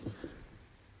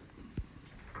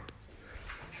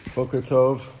Boker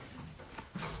Tov.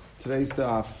 Today's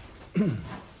daf is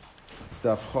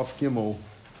daf Chof Gimel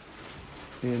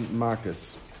in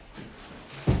Marcus.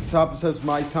 The top says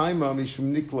my time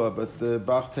mishum nikla, but the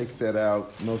Bach takes that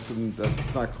out. Most of them does.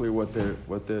 It's not clear what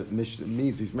the mission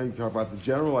means. He's maybe talking about the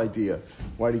general idea.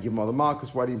 Why do you give him all the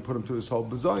Marcus? Why do you put him through this whole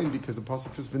bazayin? Because the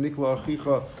pasuk says v'nikla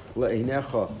achicha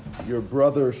le'einecha. Your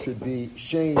brother should be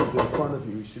shamed in front of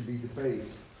you. He should be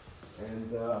defaced.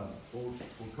 And we'll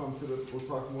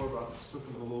talk more about the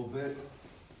Sukkim in a little bit.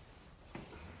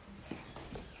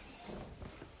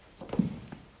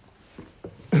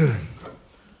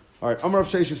 All right, Amar of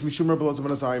Sheishis Mishum Rabbi Elazar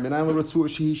ben Azariah Menayim Ratzua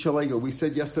Shehi Shalegel. We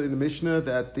said yesterday in the Mishnah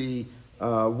that the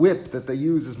whip that they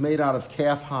use is made out of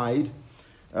calf hide,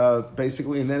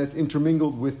 basically, and then it's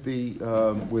intermingled with the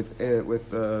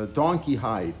donkey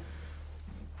hide.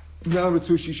 Menayim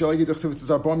Ratzua Shehi Shalegel. The Chsivit says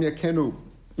Arbam Yakenu.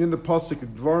 In the pasuk,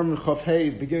 Dvarim Chafhei,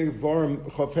 the beginning of Dvarim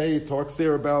Chafhei, it talks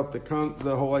there about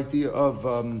the whole idea of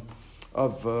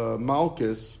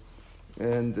Malchus,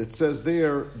 and it says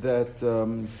there that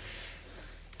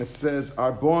it says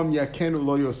Arbam Yakenu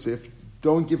Lo Yosef,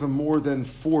 don't give him more than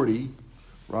 40,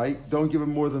 right? Don't give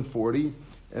him more than 40,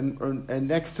 and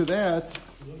next to that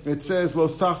it says Lo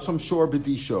Sachsam Shor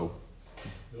B'Disho.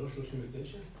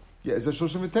 Yeah, it's a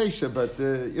Shoshim V'Teisha, but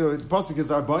the pasuk is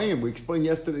Arbaim. We explained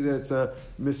yesterday that it's a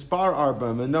Mispar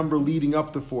Arbaim, a number leading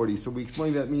up to 40. So we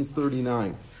explained that means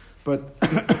 39. But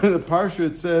the parsha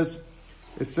it says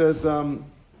Arbaim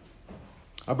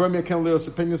Yaken Leos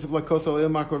opinions of Lakos Alei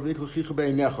Makor V'Ikl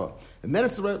Beinecha, and then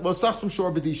it's Lo Sachsam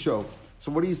Shor B'Disho.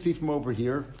 So what do you see from over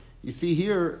here? You see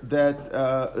here that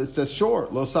it says Shor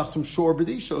Lo Sachsam Shor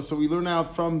B'Disho. So we learn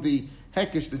out from the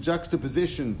Hekesh, the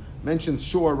juxtaposition mentions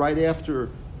Shor right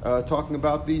after. Talking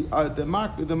about the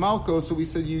Malko, so we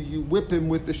said you whip him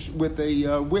with a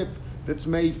whip that's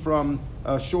made from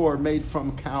shore, made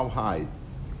from cow hide.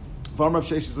 Varmav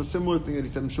Sheish is a similar thing that he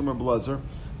said in Shumar Blazer.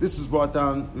 This is brought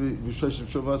down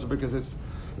because it's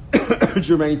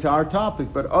germane to our topic,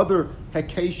 but other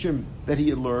Hekashim that he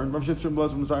had learned. A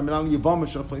Yavama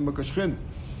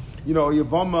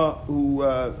who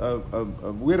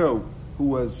a widow who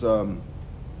was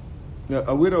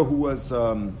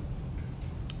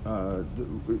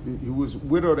who was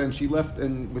widowed and she left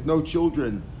and with no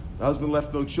children. The husband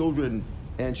left no children,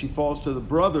 and she falls to the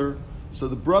brother. So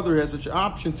the brother has such an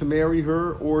option to marry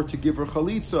her or to give her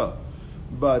chalitza.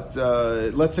 But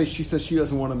let's say she says she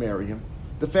doesn't want to marry him.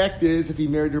 The fact is, if he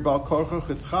married her bal korchach,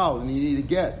 it's chal, and you need a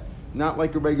get. Not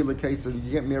like a regular case of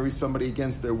you can't marry somebody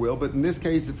against their will. But in this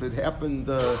case, if it happened,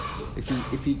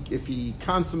 if he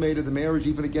consummated the marriage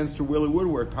even against her will, it would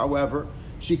work. However,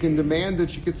 she can demand that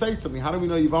she could say something. How do we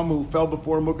know Yavama who fell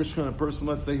before a Mukashchan, a person,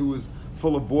 let's say, who was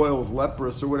full of boils,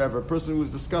 leprous or whatever, a person who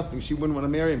was disgusting, she wouldn't want to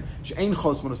marry him. She ain't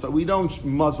chosman, so we don't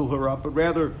muzzle her up, but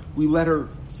rather we let her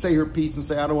say her piece and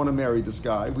say, I don't want to marry this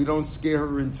guy. We don't scare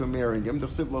her into marrying him. We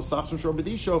have the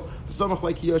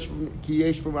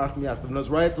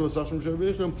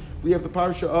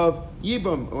parsha of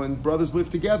Yibam, when brothers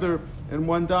live together and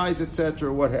one dies,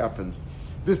 etc. What happens?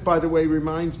 This, by the way,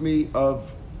 reminds me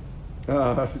of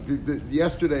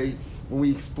yesterday when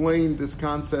we explained this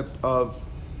concept of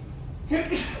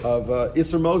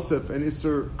Isser Mosef and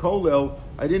Isser Kolel.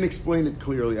 I didn't explain it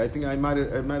clearly. I think I might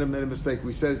have made a mistake.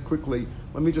 We said it quickly.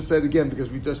 Let me just say it again because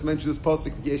we just mentioned this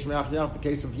pasuk the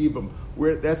case of Yibam,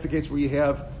 where that's the case where you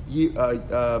have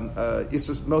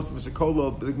Isser Mosef, Isser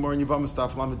Kolel, the Gemara in Yavama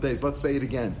Staf Lamed Beis. Let's say it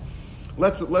again.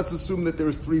 Let's assume that there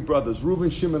was three brothers,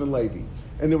 Reuven, Shimon, and Levi,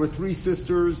 and there were three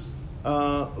sisters.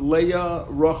 Leah,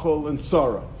 Rachel, and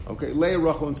Sarah. Okay, Leah,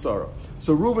 Rachel, and Sarah.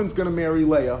 So Reuben's going to marry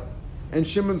Leah, and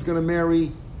Shimon's going to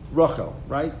marry Rachel.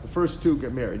 Right, the first two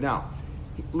get married. Now,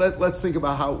 let's think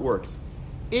about how it works.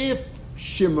 If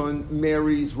Shimon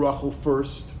marries Rachel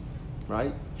first,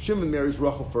 right? Shimon marries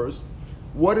Rachel first.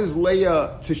 What is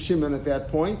Leah to Shimon at that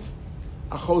point?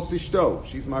 Achos ishto.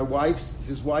 She's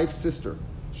his wife's sister.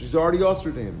 She's already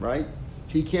ushered to him, right?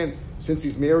 He can't, since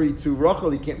he's married to Rachel,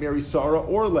 he can't marry Sarah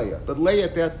or Leah. But Leah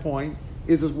at that point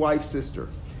is his wife's sister.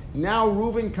 Now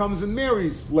Reuven comes and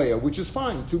marries Leah, which is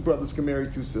fine. Two brothers can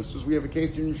marry two sisters. We have a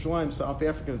case in Yerushalayim, South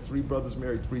Africa, three brothers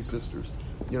married three sisters.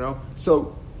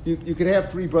 So you could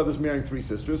have three brothers marrying three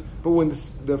sisters. But when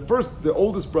the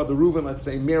oldest brother, Reuven, let's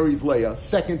say, marries Leah,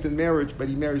 second in marriage, but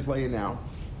he marries Leah now.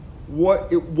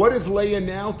 What is Leah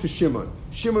now to Shimon?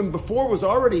 Shimon before was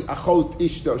already Achos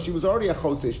Ishto. She was already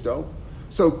Achos Ishto.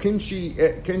 So can she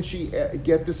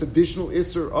get this additional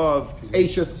Isser of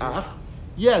Eishes Ach?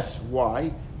 Yes.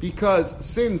 Why? Because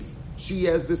since she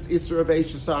has this Isser of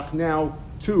Eishes Ach now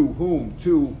to whom?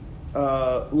 To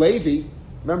Levi.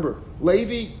 Remember,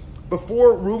 Levi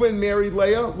Before Reuven married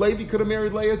Leah, Levi could have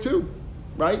married Leah too,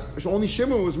 right? Only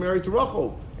Shimon was married to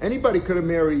Rachel. Anybody could have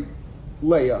married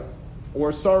Leah,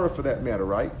 or Sarah for that matter,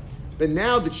 right? But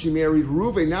now that she married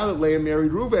Reuven, now that Leah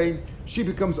married Reuven, she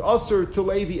becomes usher to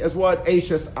Levi as what?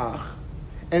 Eishes Ach.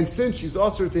 And since she's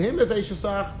usher to him as Eishes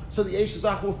Ach, so the Eishes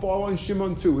Ach will fall on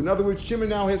Shimon too. In other words, Shimon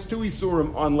now has two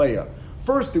Isurim on Leah.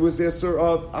 First, it was the Isur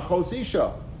of Achos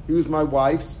Isha. He was my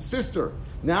wife's sister.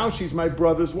 Now she's my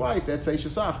brother's wife. That's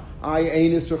Eishes Ach. I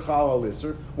ain't Isur Chal al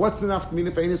Isur. What's enough to mean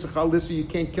if ain't Isur Chal al Isur? You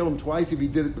can't kill him twice if he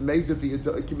did it b'meiz, if he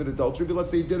committed adultery. But let's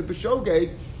say he did it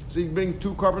b'shogeg, so you bring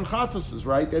two carbon chatuses,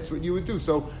 right? That's what you would do.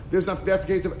 So that's the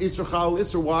case of Isur Chal al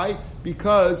Isur. Why?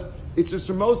 Because it's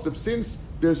Isur Mosef. Since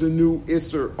there's a new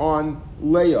Isur on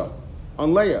Leah,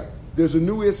 there's a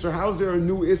new Isur. How's there a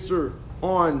new Isur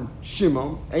on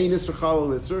Shimon? Ain't Isur Chal al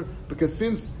Isur? Because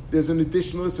since there's an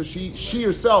additional Isur, she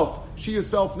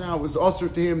herself now is usher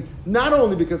to him, not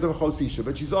only because of a Chosisha,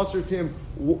 but she's usher to him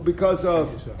because of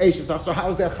Eishes. So how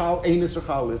is that Chal, Ein Isur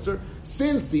Chal Isur?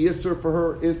 Since the Isur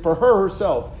for her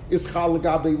herself is Chal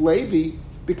Gabe Levi,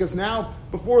 because now,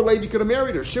 before Levi could have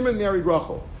married her, Shimon married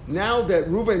Rachel. Now that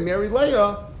Reuven married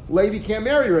Leah, Levi can't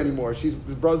marry her anymore. She's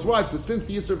his brother's wife. So since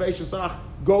the Isur of Eishes Ach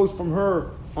goes from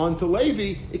her onto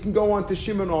Levi, it can go on to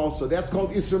Shimon also. That's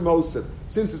called Isur Mosef.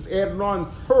 Since it's added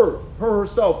on her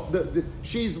herself,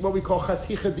 she's what we call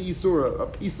Chaticha de Isura, a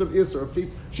piece of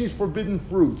Isur, she's forbidden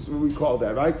fruits, what we call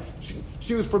that, right?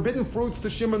 She was forbidden fruits to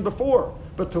Shimon before,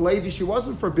 but to Levi she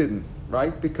wasn't forbidden,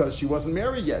 right? Because she wasn't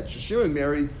married yet. Shimon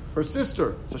married her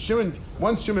sister. So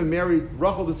once Shimon married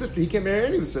Rachel, the sister, he can't marry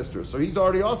any of the sisters, so he's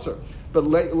already usher. But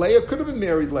Leah could have been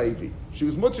married Levi. She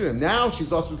was mutter him. Now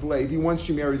she's usher to Levi once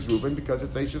she marries Reuben because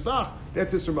it's Eishes Ach.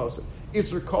 That's Isur Mosef.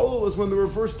 Isur Kolel is when the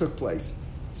reverse took place.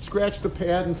 Scratch the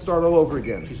pad and start all over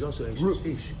again. She's also Eishes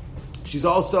Ish. She's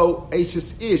also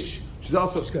Eishes Ish. She's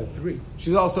got three.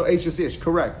 She's also Eishes Ish.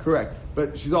 Correct.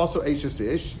 But she's also Eishes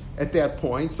Ish at that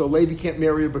point. So Levi can't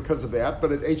marry her because of that.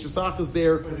 But at Eishes Ach is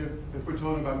there. But if we're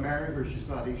talking about marrying her, she's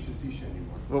not Eishes Ish anymore.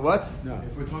 Well, what? No.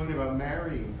 If we're talking about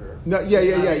marrying her. No, yeah.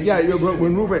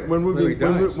 When Reuven,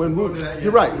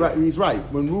 you're right. He's right.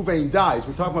 When Reuven dies,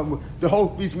 we're talking about the whole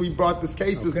reason we brought this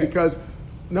case is because.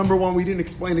 Number one, we didn't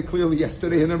explain it clearly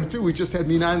yesterday, and number two, we just had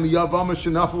Minan Liyavama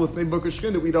Shanafel if they book a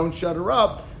shkin that we don't shut her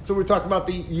up. So we're talking about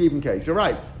the Yibam case. You're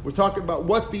right. We're talking about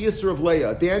what's the Isser of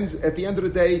Leah. At the end of the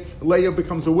day, Leah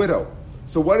becomes a widow.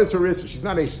 So what is her Isser? She's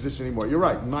not Eishes Ish anymore. You're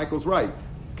right. Michael's right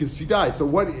because she died. So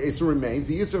what Isser remains?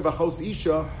 The Isser of Achos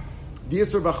Isha. The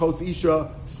Isser of Achos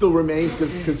Isha still remains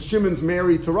because Shimon's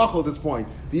married to Rachel at this point.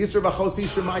 The Isser of Achos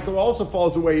Isha, Michael, also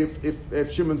falls away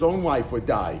if Shimon's own wife would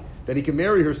die. Then he can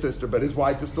marry her sister, but his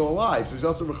wife is still alive. So he's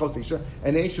also Achos Isha.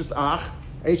 And Eishes Ach,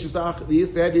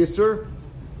 that Isser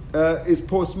is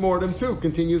post-mortem too,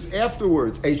 continues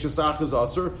afterwards. Eishes Ach is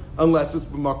Asr unless it's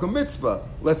B'makom Mitzvah,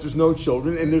 unless there's no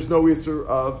children and there's no Isser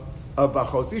of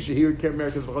Achos Isha. Here, can't marry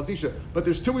because of Achos Isha. But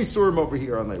there's two Isurim over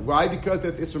here on that. Why? Because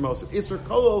that's Isur Mosef. Isur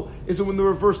Kolol is when the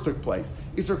reverse took place.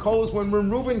 Isur Kolol is when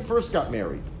Reuven first got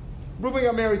married. Reuven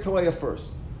got married to Leah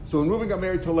first. So when Reuven got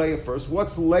married to Leah first,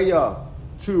 what's Leah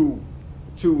to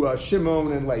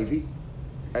Shimon and Levi?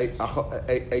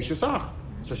 Eishes Ach.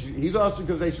 So he's also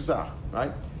because Eishes Ach,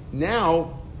 right?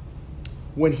 Now,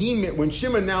 when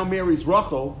Shimon now marries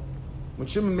Rachel,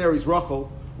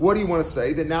 what do you want to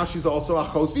say? That now she's also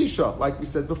Achos Isha, like we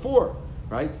said before,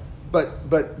 right?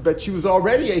 But she was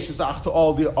already Eishes Ach to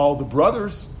all the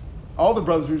brothers. All the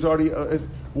brothers who's already.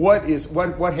 What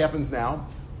happens now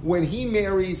when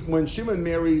Shimon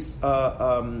marries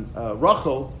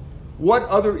Rachel? What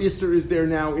other Isser is there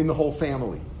now in the whole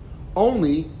family?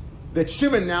 Only that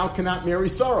Shimon now cannot marry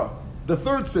Sarah, the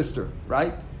third sister,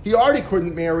 right? He already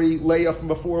couldn't marry Leah from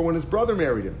before when his brother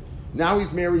married him. Now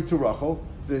he's married to Rachel.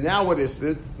 So now what is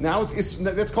it? Now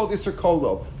that's called Isser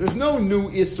Kolo. There's no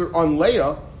new Isser on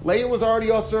Leah. Leah was already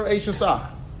Isser Eishes Ach.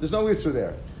 There's no Isser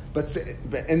there.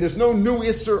 And there's no new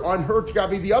Isser on her to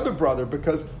be the other brother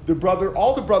because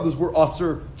all the brothers were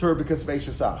Isser to her because of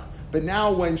Eishes Ach. But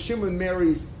now when Shimon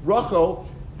marries Rachel,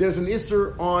 there's an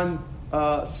Isser on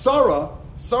Sarah.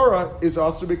 Sarah is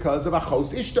also because of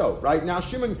Achos Ishto, right? Now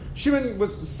Shimon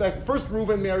was second. First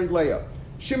Reuven married Leah.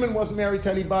 Shimon wasn't married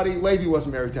to anybody. Levi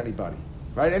wasn't married to anybody,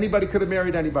 right? Anybody could have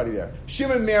married anybody there.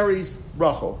 Shimon marries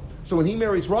Rachel. So when he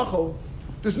marries Rachel,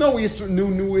 there's no Isser,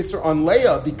 new Isser on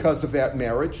Leah because of that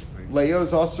marriage. Leah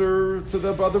is also to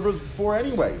the brother before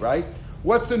anyway, right?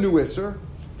 What's the new Isser?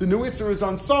 The new Isser is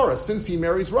on Sarah. Since he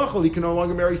marries Rachel, he can no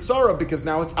longer marry Sarah because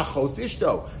now it's Achos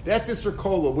Ishto. That's Isser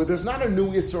Kolo. Where there's not a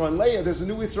new Isser on Leah, there's a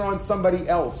new Isser on somebody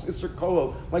else. Isser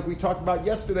Kolo. Like we talked about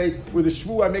yesterday with the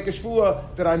Shvuah, I make a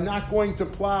Shvuah that I'm not going to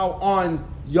plow on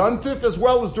Yontif as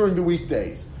well as during the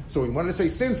weekdays. So we want to say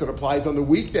since it applies on the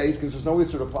weekdays, because there's no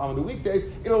Isser to apply on the weekdays,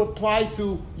 it'll apply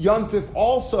to Yontif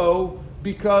also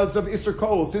because of Isser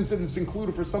Kol. Since it's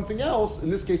included for something else, in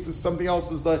this case, something else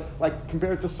is like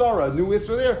compared to Sarah, a new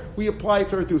Isser there, we apply it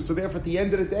to her too. So therefore, at the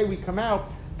end of the day, we come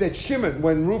out that Shimon,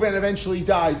 when Reuven eventually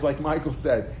dies, like Michael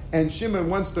said, and Shimon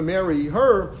wants to marry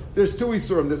her, there's two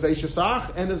Isurim. There's a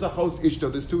Shesach and there's a Chos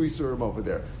Ishto. There's two Isurim over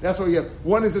there. That's why you have,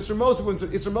 one is Isser Mosif.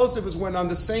 Isser Mosif is when on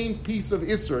the same piece of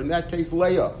Isser, in that case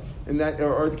Leah, in that,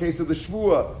 or the case of the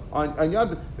Shvua, on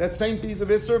Yad, that same piece of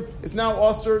Isser is now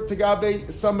Osir to Gabe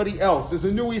somebody else. There's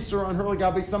a new Isser on her to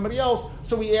Gabe somebody else,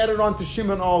 so we add it on to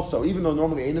Shimon also, even though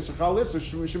normally Ein Isser Chal Isser,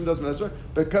 Shimon doesn't Isser,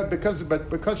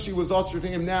 because she was Osir to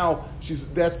him now, she's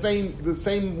the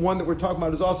same one that we're talking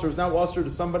about is Osir is now Osir to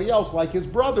somebody else, like his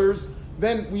brothers,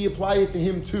 then we apply it to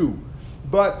him too.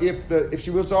 But if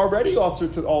she was already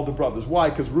Osir to all the brothers, why?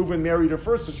 Because Reuven married her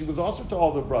first, so she was Osir to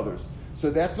all the brothers. So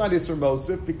that's not Isser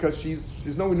Mosif, because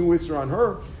she's no new Isser on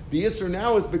her. The Isser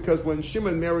now is because when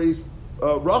Shimon marries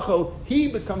Rachel, he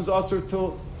becomes Osir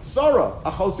to Sarah,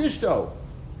 Achos Ishto.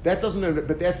 That doesn't,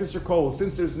 but that's Isser Kol.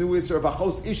 Since there's new Isser of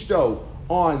Achos Ishto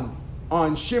on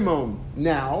Shimon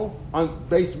now,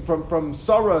 based from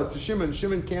Sarah to Shimon.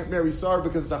 Shimon can't marry Sarah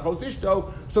because it's Achos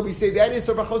Ishto, so we say that Isser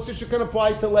of Achos Ishto can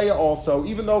apply to Leah also,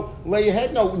 even though Leah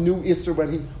had no new Isser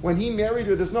when he married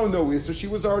her. There's no Isser. She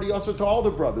was already also to all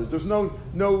the brothers. There's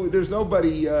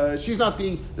nobody. She's not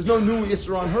being. There's no new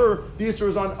Isser on her. The Isser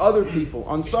is on other people.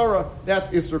 On Sarah, that's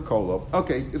Isser Kolo.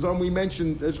 Okay, is on we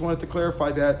mentioned. I just wanted to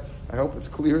clarify that. I hope it's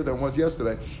clearer than it was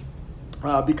yesterday.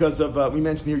 Because of, we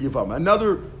mentioned here Yavama.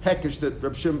 Another hekesh that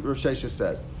Rav Shesha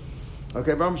said.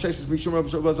 Okay, Rav Shesha is Mishum Rav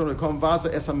Shesha, call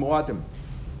Vaza Es HaMoadim.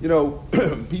 You know,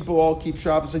 people all keep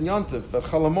Shabbos and Yontif, but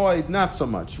Chalamoid, not so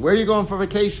much. Where are you going for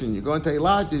vacation? You're going to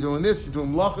Eilat, you're doing this, you're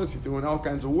doing Mlachas, you're doing all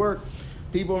kinds of work.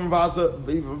 People in Vaza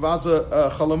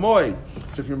Chalamoid.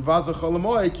 So if you're in Vaza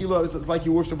Chalamoid, Kilo, it's like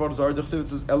you worship Avodah Zarah. It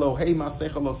says, Elohei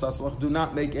Masecha Lo Saslach. Do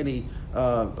not make any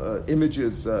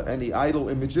images, any idol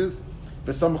images.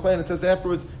 The Samachlain, it says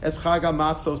afterwards, as Chag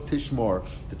HaMatzos Tishmor.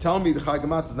 To tell me the Chag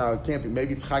HaMatzos, now it can't be,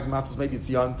 maybe it's Chag HaMatzos, maybe it's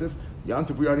Yantiv.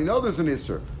 Yantiv, we already know there's an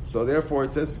Isser. So therefore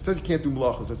it says you can't do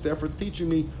Melachos. Therefore it's teaching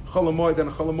me Cholamoid, and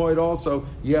Cholamoid also,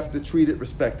 you have to treat it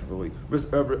respectfully.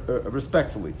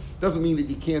 Doesn't mean that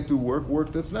you can't do work.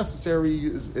 Work that's necessary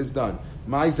is done.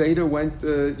 My Zeta went,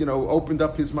 opened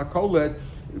up his Makolet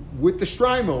with the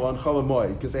Shtreimel on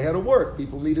Cholamoid, because they had to work.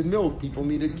 People needed milk, people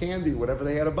needed candy, whatever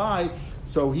they had to buy.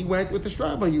 So he went with the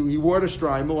Shtreimel. He wore the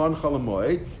Shtreimel on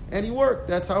Cholamoid, and he worked.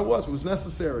 That's how it was. It was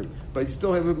necessary. But you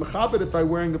still have to mechabit it by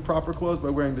wearing the proper clothes, by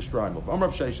wearing the Shtreimel. Amar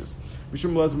Sheshes,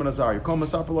 Mishum Lezman Azari, Kol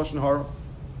Masapar Lashon Hara.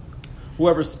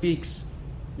 Whoever speaks,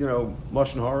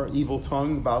 Lashon Hara, evil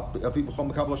tongue about people,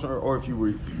 or if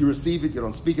you receive it, you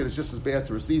don't speak it, it's just as bad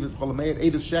to receive it.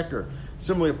 Sheker.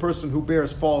 Similarly, a person who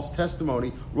bears false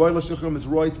testimony, Roy Lashichem is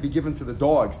Roy to be given to the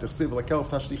dogs. So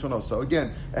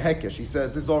again, a hekesh. He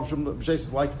says, this is all from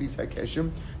Jesus likes these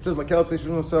hekeshim. It says, Lakelv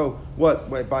Tashlichono, so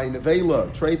what? By Nevela,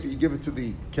 Treifa, you give it to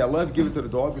the Kelev, give it to the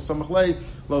dog.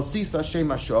 Lo Sisa Shem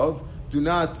Ashov. Do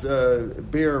not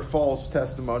bear false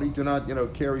testimony. Do not,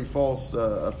 carry false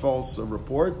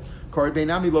report. Kari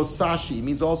beinami lo sashi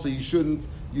means also you shouldn't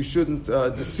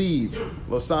deceive.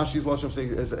 Lo sashi is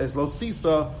lashon as lo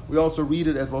sisa. We also read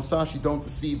it as lo sashi. Don't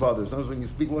deceive others. Sometimes when you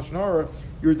speak lashon hara,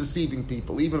 you're deceiving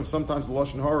people. Even if sometimes the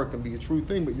lashon hara can be a true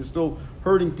thing, but you're still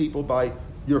hurting people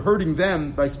you're hurting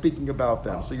them by speaking about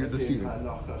them. So you're deceiving.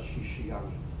 Hanocha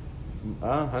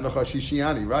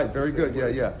Shishiani, right? Very good.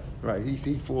 Yeah. Right. He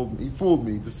fooled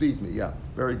me, deceived me. Yeah.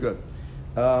 Very good.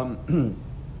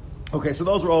 Okay, so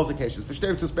those were all his occasions. For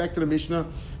back to the Mishnah,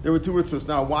 there were two ritzos.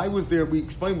 Now, why was there? We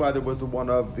explained why there was the one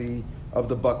of the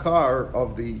bakar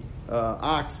of the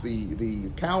ox, the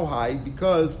cowhide,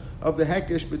 because of the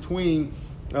hekesh between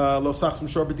Losachs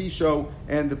Mishar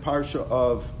and the parsha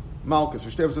of Malchus.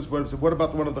 What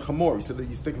about the one of the Chamor? He said that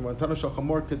he's thinking about Tanashal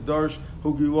Chamor Kedarsh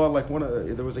Hugilah, like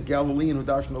there was a Galilean who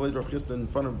dashed in the later Rav Chisda in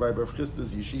front of Rav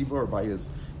Chisda's yeshiva or by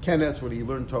his kenes when he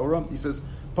learned Torah. He says,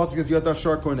 Pasuk is Yadash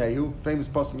Shar Korneu, famous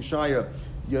Pasuk Yeshaya,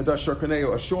 Yadash Shar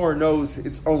Korneu, a shore knows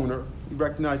its owner. He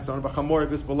recognizes its owner, but Chamor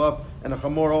of his beloved, and a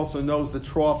Chamor also knows the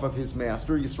trough of his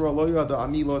master. Yisrael lo yada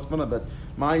ami lo esmana, that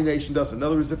my nation doesn't. In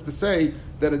other words, if to say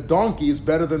that a donkey is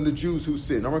better than the Jews who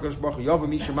sin. Let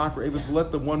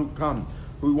the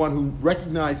one who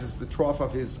recognizes the trough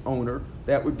of his owner,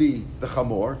 that would be the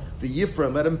Chamor. The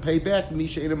Yifra, let him pay back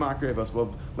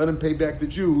well, let him pay back the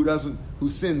Jew who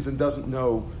sins and doesn't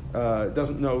know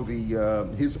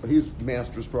his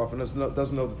master's trough and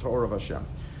doesn't know the Torah of Hashem.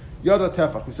 Yada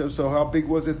tefach. We said, so how big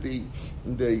was it? The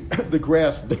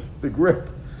grasp, the grip,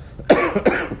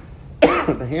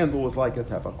 the handle was like a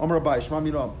tefach. Amar Abai, Shema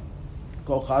Miram.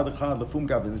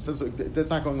 It says that's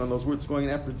not going on those words.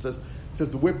 Going after it says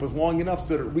the whip was long enough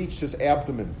so that it reached his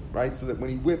abdomen, right? So that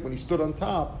when he stood on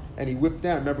top and he whipped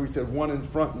down. Remember, we said one in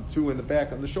front and two in the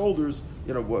back on the shoulders.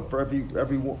 For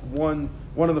every one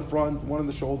in the front, one in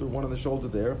the shoulder, one in the shoulder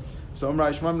there. So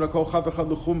you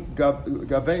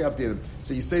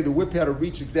say the whip had to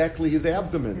reach exactly his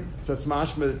abdomen. So it's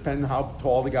mashma depending how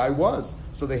tall the guy was.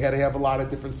 So they had to have a lot of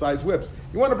different size whips.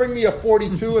 You want to bring me a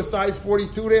 42, a size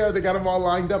 42 there? They got them all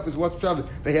lined up. Is what's shouted.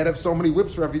 They had to have so many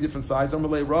whips for every different size.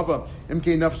 Amalei Rava,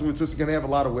 MK Nafsh, which is going to have a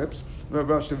lot of whips.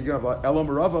 Elam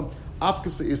Rava,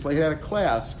 Afkasa Isla, he had a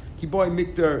class. Kiboy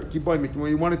mikter.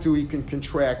 When you wanted to, he can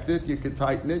contract it, you can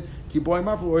tighten it. Kiboy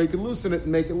marvel, or you can loosen it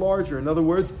and make it larger. In other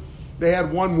words, they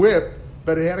had one whip,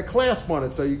 but it had a clasp on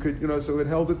it, so you could, so it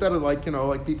held it better. Like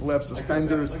people have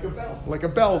suspenders, like a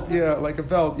belt, yeah.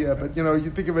 But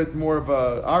you think of it more of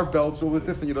our belts, a little bit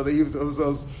different. They use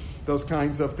those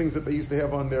kinds of things that they used to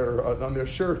have on their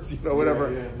shirts,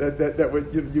 whatever. Yeah. That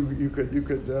would you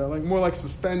could like more like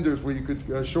suspenders where you could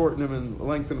shorten them and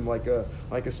lengthen them like a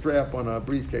strap on a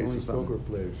briefcase. Only or something. Poker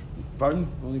players. Pardon?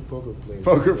 Only poker players.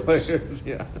 Poker players,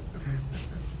 yeah.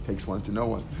 Takes one to know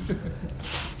one.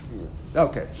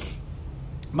 Okay.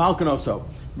 Malkin also.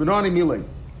 Menani Mile.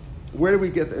 Where do we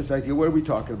get this idea? What are we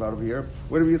talking about over here?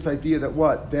 Where do we get this idea that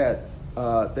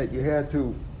that you had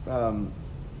to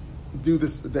do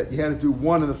this, that you had to do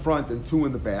one in the front and two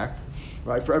in the back,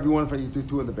 right? For every one in front, you do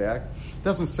two in the back. It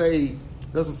doesn't say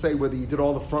whether you did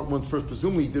all the front ones first.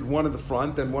 Presumably, you did one in the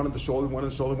front, then one in the shoulder,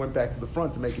 went back to the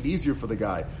front to make it easier for the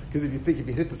guy. Because if you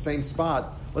hit the same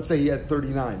spot, let's say he had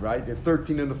 39, right? You had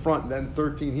 13 in the front, and then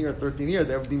 13 here, 13 here.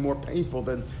 That would be more painful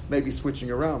than maybe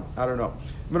switching around. I don't know.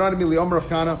 Menani Mili Omer of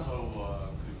Kana. Could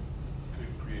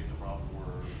create the problem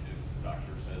where if the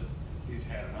doctor says he's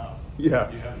had enough,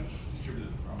 yeah, you haven't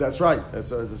distributed the problem. That's right.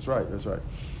 That's right.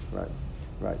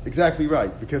 Right, exactly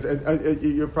right. Because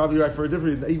you're probably right for a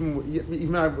different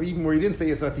reason. Even where he didn't say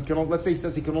it's enough, let's say he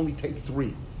says he can only take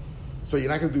 3. So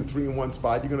you're not going to do 3 in one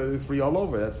spot. You're going to do 3 all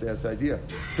over. That's the idea.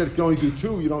 He said if you can only do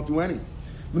 2, you don't do any.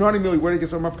 Where do you get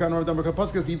some the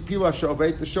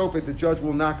shofet, the judge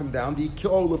will knock him down. The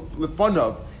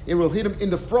of it will hit him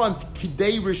in the front.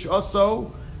 Kidei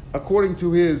also, according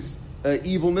to his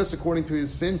evilness, according to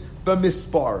his sin, the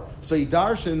mispar. So he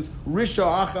darshans risha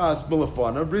achas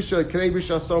milafana. Risha k'nei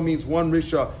risha so means one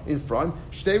risha in front.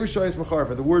 Shtei risha is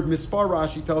mecharva. The word mispar,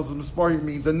 Rashi tells us mispar here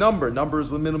means a number. Number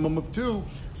is a minimum of 2.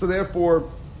 So therefore,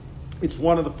 it's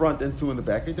 1 in the front and 2 in the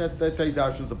back. That's how he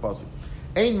darshans a pasuk.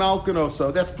 Ein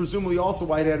malkanoso. That's presumably also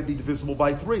why it had to be divisible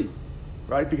by 3,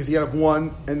 right? Because he had to have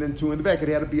 1 and then 2 in the back. It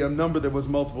had to be a number that was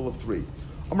multiple of 3.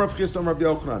 Amar Rav Chisda, Amar Rabbi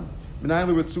Yochanan. How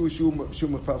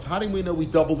do we know we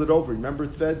doubled it over? Remember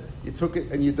it said you took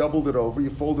it and you doubled it over, you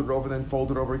folded it over, then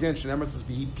folded it over again. Shneimar says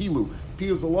v'hi pilu.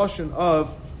 Pilu is the lashon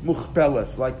of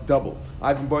muchpeles, like double.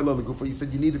 Ivan Boyle Lagufa, he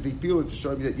said you need a v'pilu to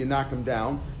show me that you knock him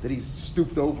down, that he's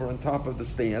stooped over on top of the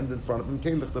stand in front of him.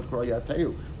 Came lichtav kol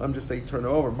yateyu. Let him just say turn it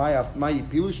over. My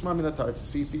pilu shma min atar.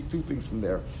 See 2 things from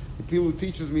there. The pilu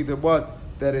teaches me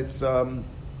that it's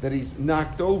that he's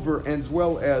knocked over as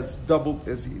well as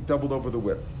he doubled over the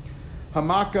whip.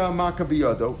 Hamaka maka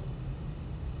biyado.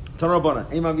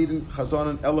 Tanrabana. Emamidin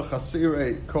chazanan ela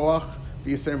chasire koach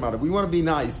v'yaser mata. We want to be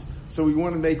nice, so we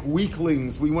want to make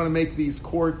weaklings. We want to make these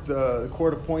court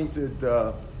appointed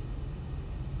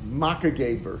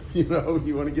makagaber.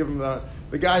 You want to give him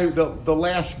the guy who the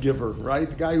lash giver, right?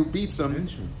 The guy who beats him.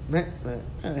 Henchman.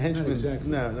 Exactly.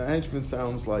 No, henchman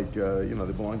sounds like they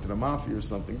belong to the mafia or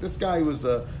something. This guy was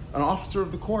an officer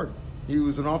of the court. He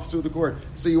was an officer of the court.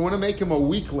 So you want to make him a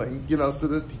weakling, so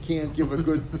that he can't give a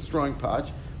good, strong patch.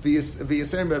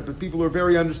 But people are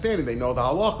very understanding. They know the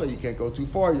halacha. You can't go too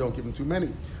far. You don't give them too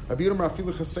many. No, even the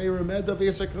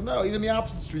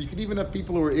opposite is true. You could even have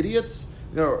people who are idiots,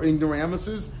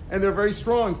 ignoramuses, and they're very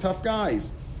strong, tough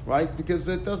guys, right? Because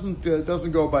it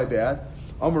doesn't go by that.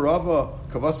 Amarava,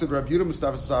 Kavasid Rab Yudah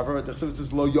Mustafa Savra, the Chassid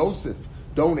says, Lo Yosef,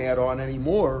 don't add on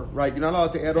anymore, right? You're not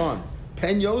allowed to add on.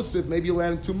 Pen Yosef, maybe you'll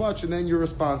add in too much, and then you're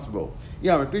responsible.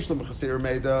 Yeah, if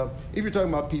you're talking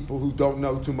about people who don't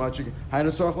know too much, you got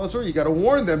to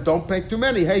warn them. Don't make too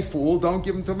many. Hey, fool, don't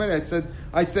give them too many.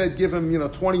 I said, give him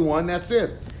 21. That's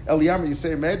it. Eliyam, you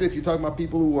say if you're talking about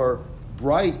people who are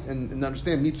bright and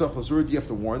understand mitzvah lazur, you have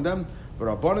to warn them. But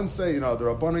Rabbanan say, the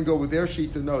Rabbanan go with their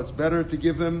sheet to know it's better to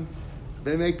give them.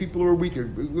 They make people who are weaker.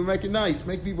 We make it nice.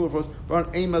 Make people who are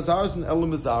mazars and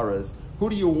elamazars. Who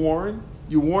do you warn?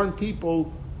 You warn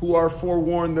people who are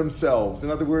forewarned themselves. In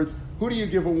other words, Who do you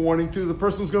give a warning to? The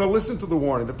person who's going to listen to the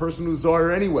warning, the person who's Zar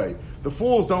anyway. The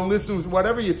fools don't listen to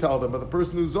whatever you tell them, but the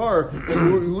person who's Zar,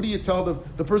 who do you tell them?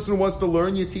 The person who wants to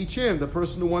learn, you teach him. The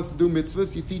person who wants to do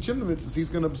mitzvahs, you teach him the mitzvahs. He's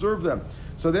going to observe them.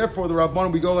 So therefore, the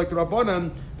Rabbanim, we go like the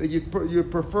Rabbanim, that you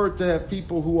prefer to have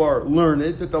people who are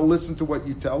learned, that they'll listen to what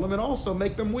you tell them, and also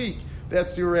make them weak.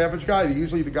 That's your average guy.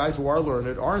 Usually the guys who are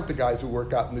learned aren't the guys who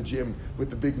work out in the gym with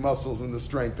the big muscles and the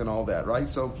strength and all that, right?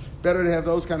 So better to have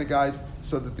those kind of guys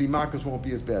so that the makas won't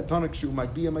be as bad. Tanakshu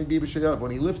might be b'shayav.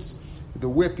 When he lifts the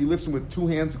whip, he lifts him with two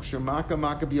hands. Shemaka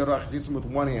maka b'yarach. He lifts him with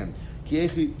one hand.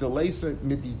 Kiechi delesa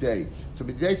mididei. So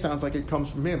mididei sounds like it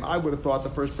comes from him. I would have thought the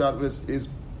first shot is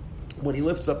when he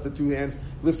lifts up the two hands,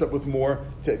 lifts up with more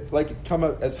to like it come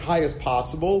up as high as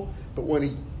possible. But when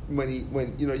you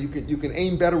can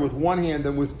aim better with one hand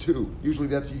than with two. Usually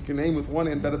you can aim with one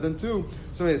hand better than two.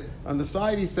 So on the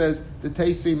side he says the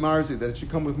teisei marzi, that it should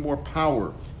come with more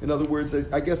power. In other words,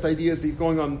 I guess the idea is he's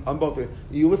going on both.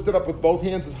 You lift it up with both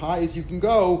hands as high as you can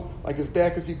go, like as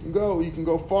back as you can go. You can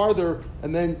go farther,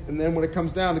 and then when it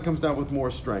comes down with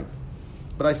more strength.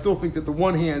 But I still think that the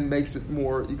one hand makes it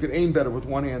more. You could aim better with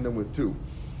one hand than with two.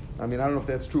 I mean, I don't know if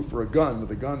that's true for a gun.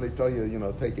 With a gun, they tell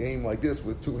you, take aim like this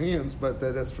with two hands, but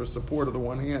that's for support of the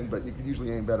one hand. But you can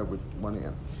usually aim better with one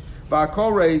hand.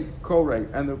 Kore,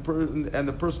 and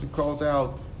the person calls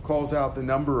out the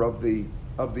number of the.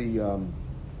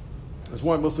 There's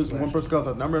one person calls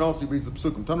out the number, and also he reads the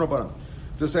psukim. So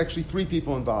there's actually three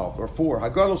people involved, or four.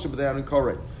 Hagadol Shabbadan and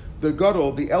Kore. The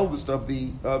Gadol, the eldest of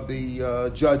the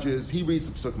judges, he reads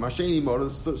the psukim. Masheni Moda,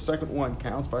 the second one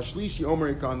counts. Vashlishi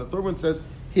Omer Khan. The third one says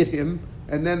hit him,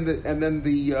 and then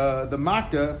the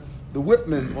Makkah, the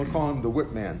whipman, we'll call him the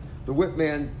whipman. The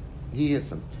whipman, he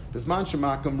hits him. Bisman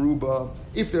Shemakam Ruba.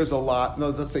 If there's a lot,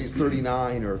 let's say it's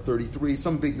 39 or 33,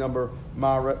 some big number.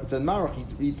 Then Marach, he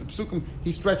reads the psukim.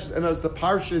 He stretches, and as the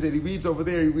parsha that he reads over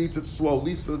there, he reads it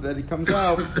slowly so that he comes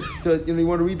out. You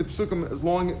want to read the psukim as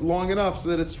long enough so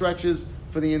that it stretches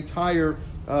for the entire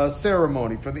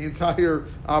ceremony, for the entire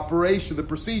operation, the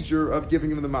procedure of giving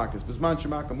him the makas. Bisman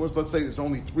Shemakam. Let's say there's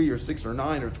only 3 or 6 or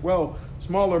 9 or 12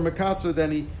 smaller makatsa.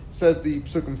 Then he says the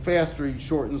psukim faster. He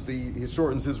shortens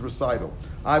his recital.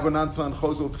 We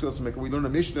learn a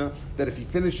Mishnah that if he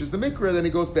finishes the mikra, then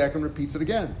he goes back and repeats it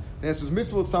again. The answer is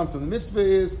mitzvah l'tzamtzam. The mitzvah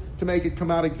is to make it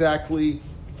come out exactly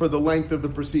for the length of the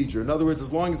procedure. In other words,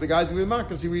 as long as the guy's giving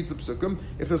makas, he reads the psukim.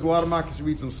 If there's a lot of makas, he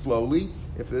reads them slowly.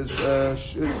 If there's a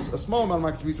small amount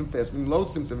of makas, he reads them fast. When he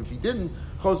loads them, if he didn't,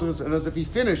 and as if he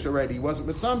finished already, he wasn't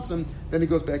mitzamtzam, then he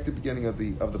goes back to the beginning of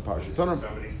the parsha. Is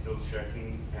somebody still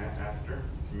checking after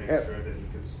to make sure that he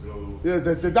could still? Yeah,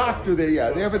 there's a doctor there.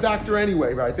 Yeah, they have a doctor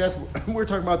anyway, right? We're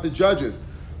talking about the judges.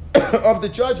 Of the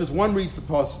judges, one reads the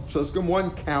psukim,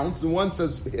 one counts, and one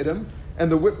says hit him, and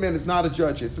the whipman is not a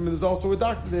judge. Hits him, and there's also a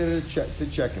doctor there to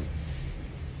check him.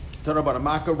 Talking about a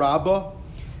makarabba,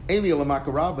 Emil a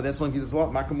makarabba. That's only there's a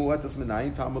lot makamuetas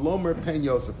menayin tamalomer pen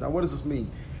Yosef. Now, what does this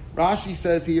mean? Rashi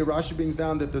says here. Rashi brings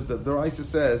down that the Raisa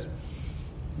says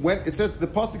when it says the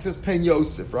pasuk says pen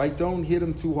Yosef, right? Don't hit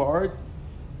him too hard.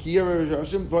 So Arboim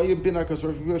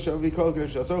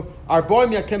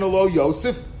Yakenolo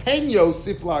Yosef, Pen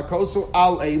Yosef Lakoso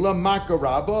Al Eila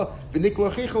Makaraba,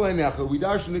 Vinikla Chichel Enechel. We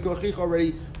dashed Vinikla Chichel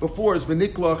already before. It's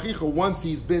Vinikla Chichel. Once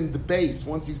he's been debased,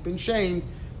 once he's been shamed,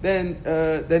 then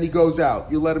he goes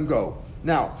out. You let him go.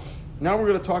 Now we're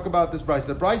going to talk about this Brisa.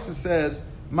 The Brisa says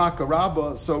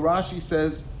Makaraba. So Rashi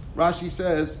says. Makarabba.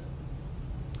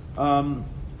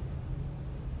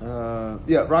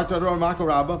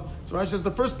 So Rashi says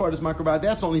the first part is makarabba.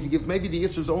 That's only if you give. Maybe the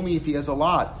isser is only if he has a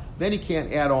lot. Then he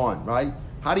can't add on, right?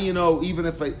 How do you know? Even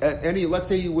if let's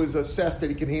say he was assessed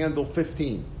that he can handle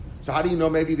 15. So how do you know?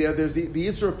 Maybe there's the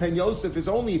isser of Pen Yosef is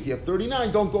only if you have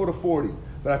 39. Don't go to 40.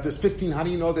 But if there's 15, how do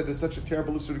you know that it's such a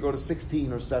terrible isser to go to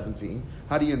 16 or 17?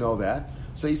 How do you know that?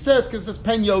 So he says because there's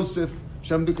Pen Yosef.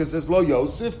 Shamdu because there's Lo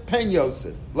Yosef, Pen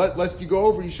Yosef. Lest you go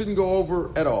over, you shouldn't go over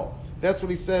at all. That's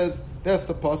what he says. That's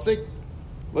the pasuk.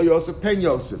 Lo Yosef, Pen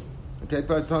Yosef. Okay,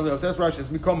 that's Rashi. It's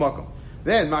Mikom Makom.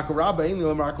 Then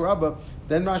Makarabba,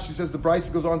 then Rashi says the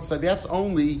Brisa goes on to say that's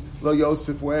only Lo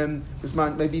Yosef when this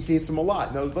man maybe if he hits him a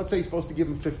lot. Now, let's say he's supposed to give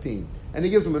him 15, and he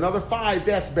gives him another 5.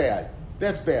 That's bad.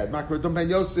 Makarabba, Pen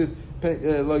Yosef,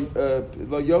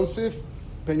 Lo Yosef.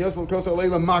 Maybe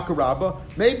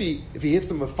if he hits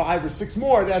him with 5 or 6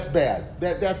 more, that's bad.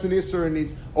 That's an isser, and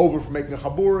he's over for making a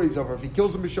chabura. He's over if he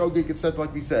kills him b'shogeg, etc.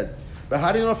 Like we said. But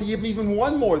how do you know if you give him even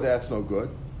one more? That's no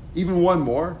good. Even one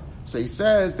more. So he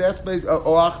says that's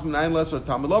oach m'nayin less or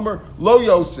tamilomer lo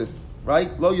Yosef,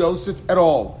 right? Lo Yosef at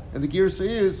all. And the girsa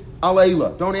is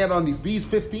alayla. Don't add on these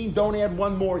 15. Don't add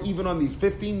one more even on these.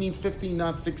 15 means 15,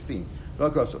 not 16.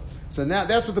 So now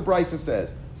that's what the Brisa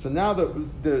says. So now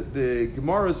the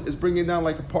Gemara is bringing down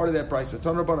like a part of that Brisa.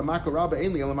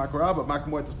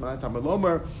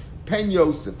 Pen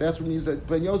Yosef. That's what it means that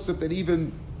Pen Yosef, that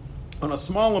even on a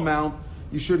small amount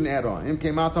you shouldn't add on.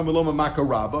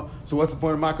 So what's the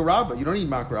point of makaraba? You don't need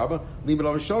makaraba.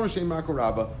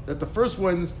 That the first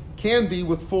ones can be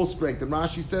with full strength. And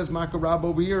Rashi says makaraba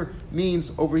over here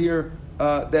means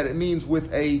that it means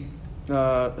with a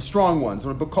strong ones.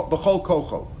 B'chol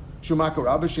kocho.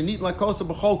 Shumakaraba shenit lakosa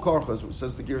b'chol korchas,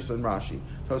 says the Girsa and Rashi.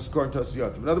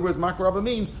 In other words, makaraba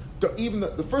means even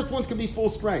the first ones can be full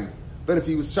strength. But if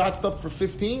he was shotted up for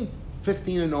 15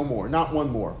 and no more, not one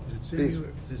more. Does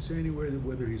it say anywhere that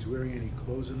whether he's wearing any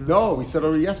clothes or not? No, we said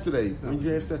already yesterday.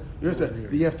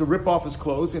 You have to rip off his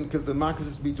clothes, and because the makas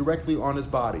has to be directly on his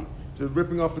body. So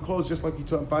ripping off the clothes, just like you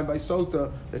find by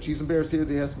Sota, that she's embarrassed here,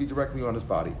 they has to be directly on his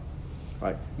body. All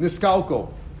right.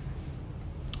 Niskalko.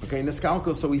 Okay,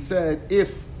 Niskalko, so he said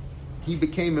if he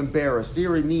became embarrassed,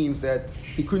 here it means that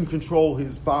he couldn't control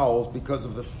his bowels because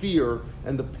of the fear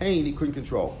and the pain he couldn't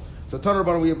control. So Tanur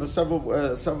Banim, we have several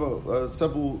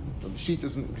sheet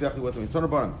isn't exactly what it means. Tanur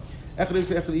Banim,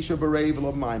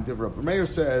 Meir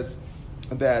says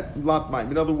that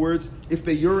in other words, if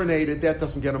they urinated, that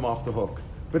doesn't get them off the hook.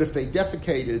 But if they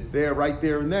defecated, they're right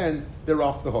there and then they're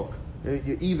off the hook.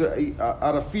 Either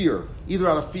out of fear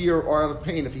or out of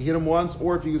pain. If he hit him once,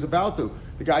 or if he was about to,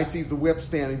 the guy sees the whip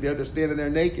standing there. They're standing there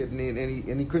naked,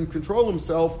 and he couldn't control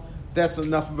himself. That's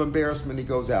enough of embarrassment. He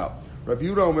goes out. Rabbi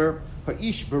Yehuda Omer,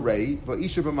 ha'ish berei,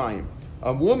 va'isha b'mayim.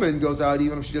 A woman goes out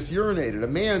even if she just urinated. A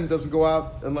man doesn't go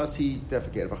out unless he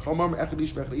defecated.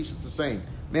 It's the same.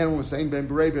 Man and woman, same. Ben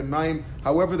berei, ben mayim.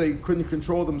 However, they couldn't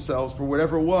control themselves for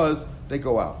whatever it was, they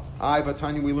go out. I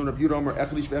vatanya, we learn Rabbi Yehuda Omer,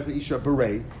 echadish v'echadisha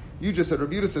berei. You just said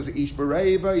Rabbi Yehuda says ish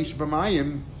berei, va'ish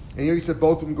b'mayim. And here you said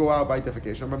both of them go out by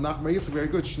defecation. Rabbi Nachman Yitzchak, very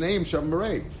good. Shneim shem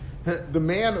berei. The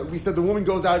man, we said the woman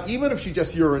goes out even if she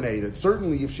just urinated.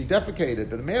 Certainly if she defecated,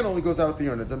 but a man only goes out with the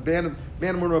urinate. The man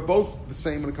and woman are both the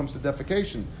same when it comes to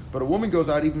defecation. But a woman goes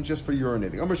out even just for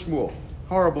urinating. Amar Shmuel,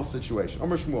 horrible situation.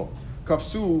 Amar Shmuel,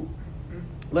 Kafsu,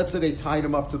 let's say they tied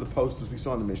him up to the post as we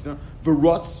saw in the Mishnah.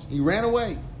 Verutz, he ran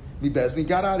away. Mibez, he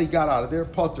got out of there,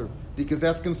 potter, because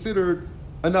that's considered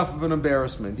enough of an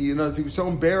embarrassment. He was so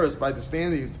embarrassed by the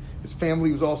standing. His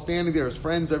family was all standing there. His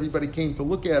friends, everybody came to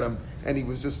look at him, and he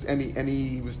was just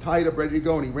he was tied up, ready to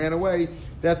go, and he ran away.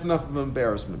 That's enough of an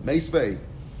embarrassment. Meisvei,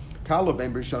 kalo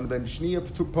ben brishon ben b'shniya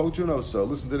pochunoso.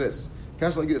 Listen to this.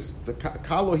 Kind of like this. The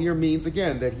kalo here means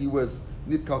again that he was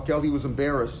nitkalkel. He was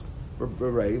embarrassed.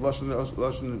 Lashon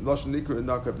nikra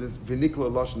nakav v'nikla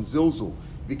lashon zilzul.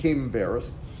 Became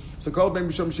embarrassed. So kalo ben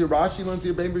brishon Rashi learns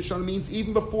here ben brishon means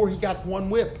even before he got one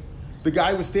whip. The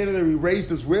guy was standing there, he raised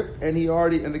his whip, and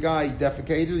the guy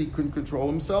defecated, he couldn't control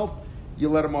himself, you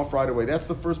let him off right away. That's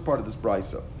the first part of this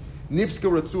brisa.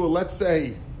 Nifska Ratzua, let's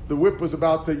say the whip was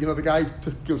about to, the guy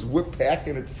took his whip back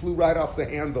and it flew right off the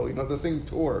handle, the thing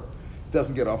tore.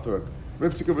 Doesn't get off the hook.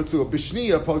 Nifska Ratzua,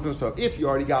 Bishniya, Pognoso, if you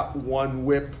already got one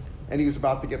whip and he was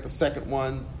about to get the second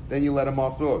one, then you let him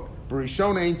off the hook.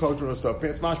 Barishona ain't Pognoso.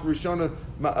 Smash Barishona,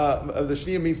 the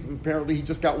Shniya means apparently he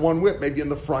just got one whip, maybe in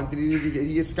the front, and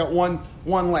he just got one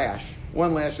lash.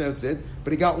 One lash, that's it.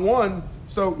 But he got one,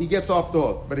 so he gets off the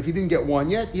hook. But if he didn't get one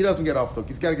yet, he doesn't get off the hook.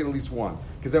 He's got to get at least one,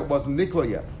 because that wasn't Nikla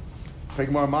yet.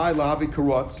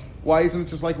 Why isn't it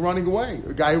just like running away?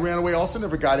 A guy who ran away also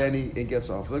never got any and gets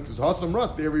off the hook. Because Hasam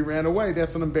Rutz, there he ran away,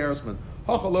 that's an embarrassment.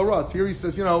 Hachalo Rutz, here he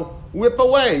says, whip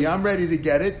away, I'm ready to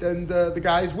get it, and the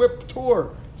guy's whip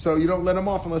tore. So you don't let him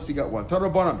off unless he got one.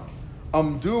 Tarabanam.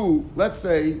 Let's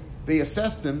say they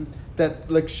assessed him that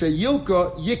like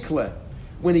Shayilka Yikle.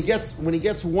 When he gets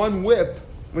one whip,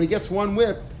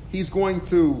 he's going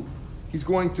to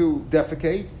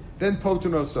defecate, then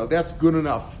Potonosa. That's good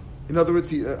enough. In other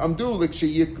words,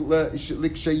 Likshayilka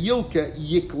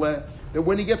Yikle, that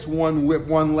when he gets one whip,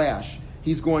 one lash,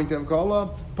 he's going to have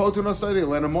Kala, Potonosa, they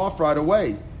let him off right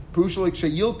away. Potunos,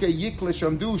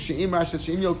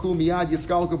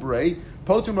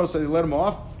 they let him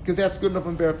off because that's good enough.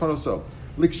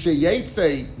 Let's say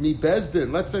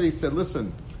they said,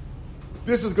 listen,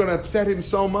 this is going to upset him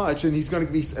so much, and he's going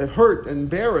to be hurt and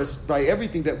embarrassed by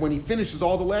everything that when he finishes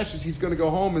all the lashes, he's going to go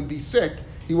home and be sick.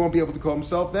 He won't be able to call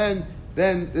himself. Then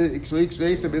Malkonoso,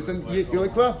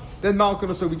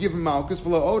 we give him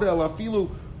Malkonoso.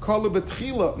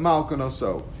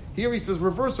 Here he says,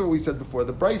 reverse of what we said before.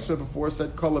 The Brisa before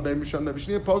said,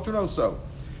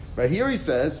 right here he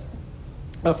says,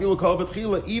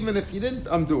 even if you didn't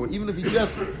undo it, even if you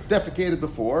just defecated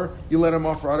before, you let him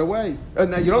off right away.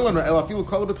 Now you don't let him,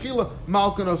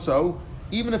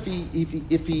 Even if he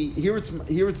here it's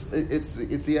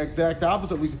the exact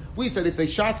opposite. We said if they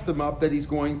shots them up that he's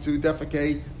going to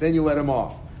defecate, then you let him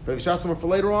off. But if he shots them up for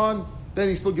later on, then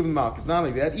he's still giving malchus. Not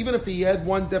only that, even if he had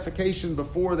one defecation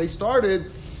before they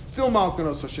started, still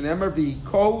malchus. So shenemer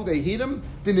v'ko, they hit him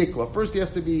v'nikla. First he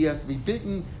has to be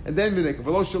bitten, and then v'nikla.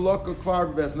 V'lo shalok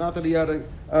kvar b'bez. Not that he had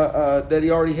that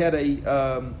he already had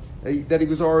that he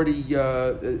was already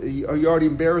he already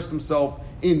embarrassed himself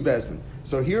in bezin.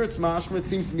 So here it's mashma. It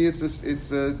seems to me it's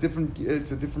a different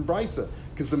brisa,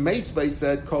 because the Meisvei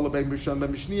said kol ben b'shon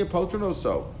ben mishniya potrano,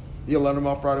 so you let him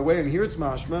off right away. And here it's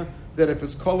mashma that if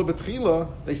it's kol b'tchila,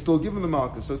 they still give him the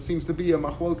malchus. So it seems to be a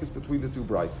machlokus between the two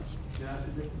brises. Now,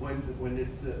 when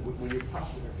you're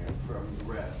popular here from the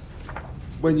rest.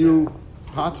 When you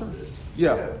potter?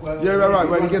 Yeah. Right.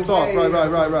 When he gets off.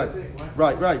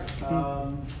 Right.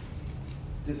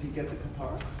 Does he get the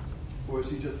kapara? Or is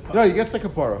he just... No, he gets the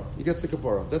kapara.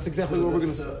 That's exactly what we're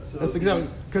going to... That's exactly...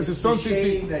 Because his son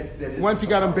sees... Once he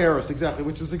got embarrassed, exactly,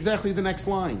 which is exactly the next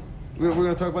line. We're going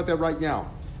to talk about that right now.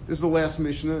 This is the last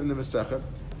Mishnah in the Masechet.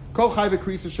 Kol chayve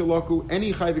krisis shaloku,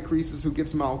 any chayve krisis who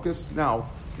gets malchus. Now,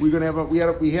 we're going to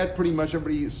have we had pretty much,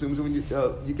 everybody assumes when you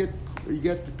get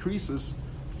the krisis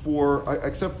for,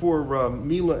 except for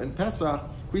Mila and Pesach,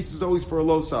 crease is always for a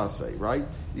lo saseh, right?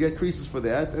 You get creases for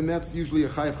that, and that's usually a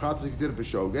chayav chatzah if you did it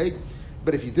b'shogeg.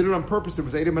 But if you did it on purpose, it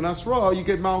was Edom and Asra, you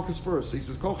get malchus first. So he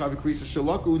says, kol chayav creases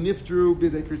shalaku niftru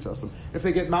b'dei krisasim. If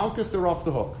they get malchus, they're off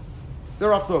the hook.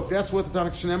 That's what the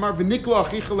Tanakh Shnemar v'nikla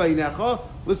achicha leinecha.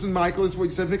 Listen, Michael, this is what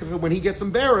you said. When he gets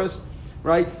embarrassed,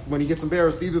 right? When he gets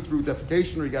embarrassed, either through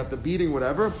defecation or he got the beating,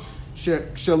 whatever.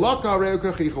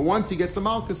 Once he gets the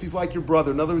malchus, he's like your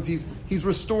brother. In other words, he's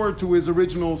restored to his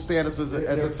original status as a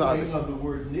tzaddik. They're playing on the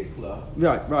word nikla,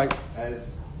 right,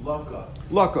 as laka.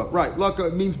 Right?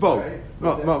 Laka means both. Right?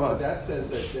 But that says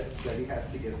that he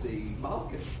has to get the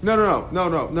malchus.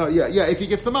 No. Yeah. If he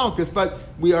gets the malchus, but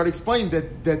we already explained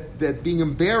that being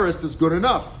embarrassed is good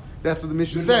enough. That's what the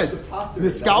Mishnah said.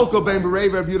 Niskalko ben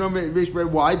berei Rabbi Yehuda.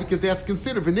 Why? Because that's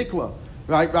considered v'nikla.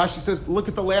 Right, Rashi says, look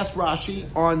at the last Rashi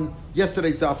on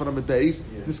yesterday's Daf Amud Beis.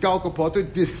 Niskalko potter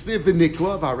disiv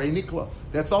v'nikla v'harei nikla.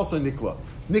 That's also nikla.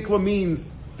 Nikla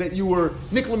means that you were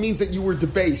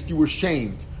debased, you were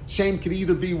shamed. Shame could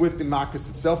either be with the malchus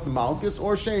itself, the malchus,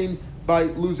 or shame by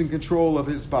losing control of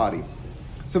his body.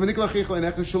 So v'nikla chicha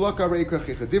lenecha shalok harei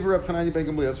kachicha. Divrei Reb Chananya ben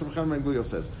Gamliel. That's what Reb Chananya ben Gamliel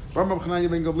says. Reb Chananya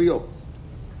ben Gamliel.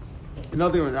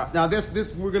 Another one. Now,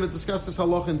 this we're going to discuss this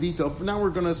halach in detail. For now, we're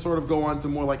going to sort of go on to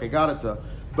more like a garata,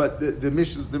 but the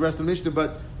rest of the Mishnah.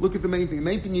 But look at the main thing. The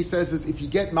main thing he says is if you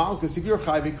get malchus, if you're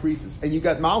chayv creases and you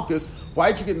got malchus,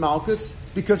 why'd you get malchus?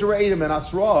 Because there were Edom and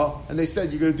Asra, and they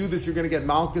said you're going to do this, you're going to get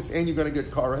malchus and you're going to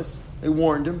get kares. They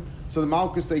warned him. So the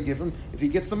malchus they give him. If he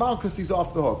gets the malchus, he's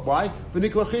off the hook. Why?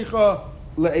 V'nikla chicha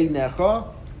le'einecha.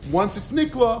 Once it's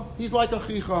nikla, he's like a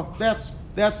chicha. That's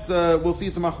we'll see.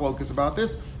 It's a machlokas about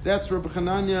this. That's Rabbi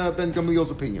Chananya ben Gamliel's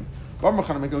opinion.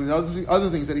 Other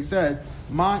things that he said,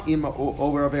 ma ima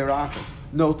over averachas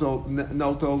notol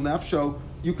nefsho.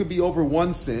 You could be over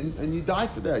one sin and you die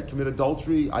for that. Commit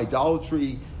adultery,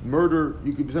 idolatry, murder.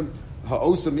 You could be some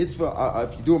ha'osa mitzvah.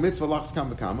 If you do a mitzvah, lachs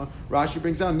kam b'kama. Rashi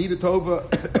brings down mida tova.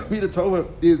 Mida tova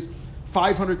is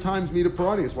 500 times mida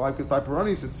paranius. Why? Because by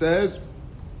paranius it says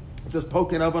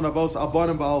poken avon avos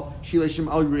albanim bal shileshim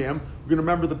al yiriyam. We're going to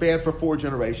remember the bad for 4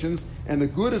 generations, and the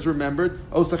good is remembered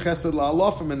osa chesed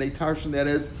la'alofim, and they tarshan that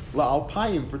as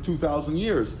la'alpayim for 2,000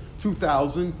 years.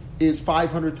 2,000 is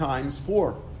 500 times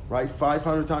 4. Right,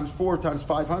 500 times 4 times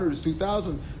 500 is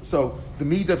 2,000. So the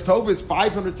midah of tova is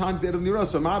 500 times that of nira.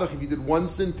 So marach, if you did one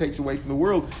sin, takes away from the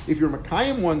world. If you're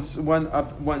makayim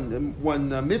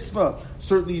one mitzvah,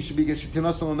 certainly you should be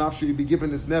you'd be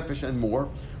given his nefesh and more.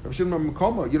 You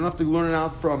don't have to learn it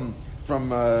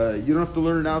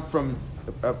out from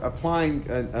applying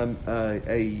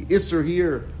a isser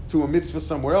here to a mitzvah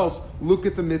somewhere else. Look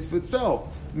at the mitzvah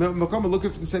itself. Look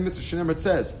at the same mitzvah.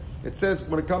 Shenemer it says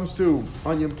when it comes to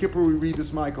on Yom Kippur, we read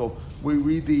this, Michael. We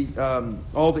read the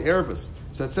all the ervus.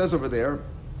 So it says over there,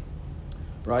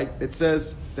 right? It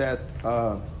says that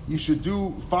you should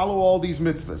follow all these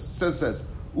mitzvahs. It says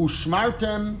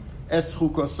ushmartem es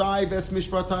chukosai ves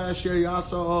mishpatai asher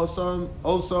yasa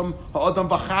osam ha'adam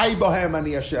b'chai bohem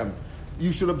ani Hashem.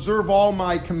 You should observe all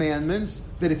my commandments.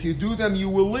 That if you do them, you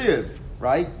will live.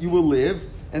 Right? You will live.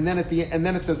 and then it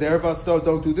says ervas,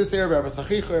 don't do this erva, ervas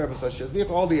achicha, ervas ashezvicha,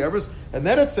 all the ervas, and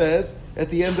then it says at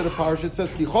the end of the parsha it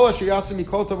says kichol asher yasim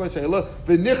mikol tov v'seila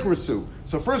v'nichrasu.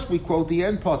 So first we quote the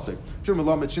end pasuk. It says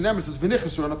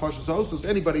v'nichrasu on afashos osus.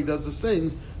 Anybody does these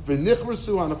things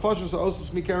v'nichrasu on afashos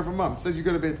osus mikerav amam. It says you're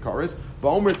going to be at chorus.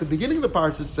 V'omer at the beginning of the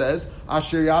parsha it says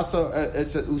asher yasa. It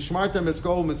says ushmartem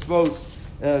eskol mitzvos.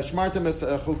 Shmartem es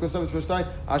chukosam es mishnai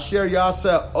asher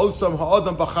yasa osam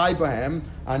ha'adam b'chai bahem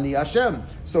ani Hashem.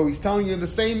 So he's telling you in the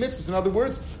same mitzvahs. In other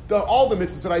words, all the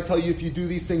mitzvahs that I tell you, if you do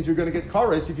these things, you're going to get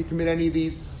kares. If you commit any of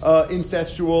these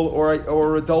incestual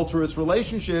or adulterous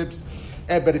relationships,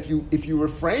 but if you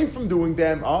refrain from doing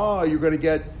them, you're going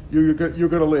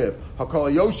to live.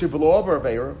 Hakol yoshiv v'lo over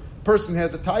aveira. Person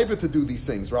has a taiva to do these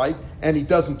things, right? And he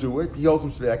doesn't do it. He holds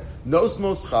him back. Nos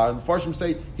moschar. And Farshim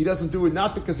say he doesn't do it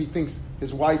not because he thinks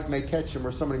his wife may catch him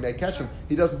or somebody may catch him.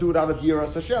 He doesn't do it out of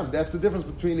yiras Hashem. That's the difference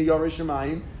between the Yarei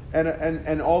Shemayim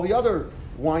and all the other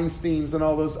Weinsteins and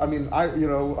all those. I mean,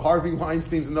 Harvey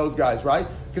Weinsteins and those guys, right?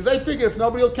 Because they figure if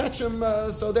nobody will catch him,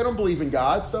 so they don't believe in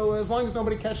God. So as long as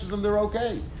nobody catches them, they're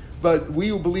okay. But we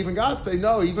who believe in God say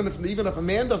no. Even if a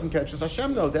man doesn't catch us,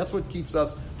 Hashem knows. That's what keeps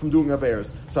us from doing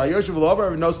averos. So Hayoshev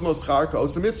Lover knows moschar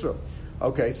ka'osim mitzvah.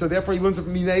 Okay, so therefore he learns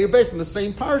from Minei Ubei from the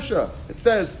same parsha. It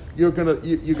says you're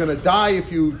gonna die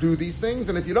if you do these things,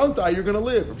 and if you don't die, you're gonna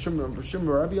live.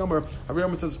 Rabbi Omer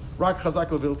says Rak Chazak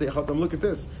Leviltei Chatam. Look at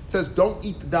this. It says don't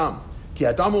eat the dam. Ki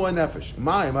adamu and nefesh.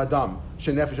 Ma'im adam.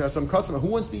 Shenefesh has some customer. Who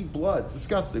wants to eat blood? It's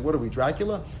disgusting. What are we,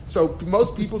 Dracula? So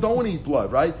most people don't want to eat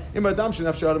blood, right? Im adam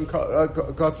shenefesh adam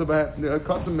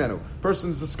katzim menu.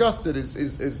 Person's disgusted. Is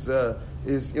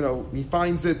he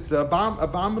finds it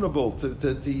abominable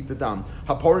to eat the dam.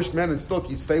 Haporish men, and still if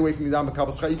you stay away from the dam, you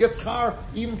get schar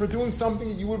even for doing something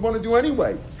that you would want to do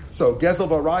anyway. So gezel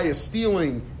baraya,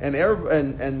 stealing and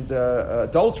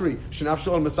adultery. Shenaf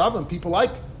shalom masavim. People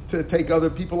like to take other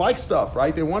people like stuff,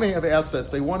 right? They want to have assets,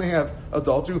 they want to have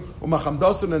adultery,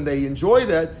 and they enjoy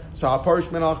that. So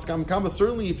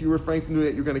certainly if you refrain from doing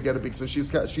that, you're going to get a big sin. He'll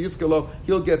get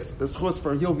the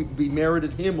schus he'll be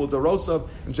merited him, will dorosav,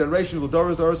 and generation will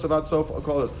dorosav out so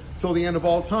till the end of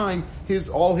all time.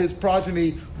 All his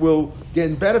progeny will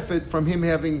gain benefit from him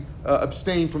having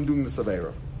abstained from doing the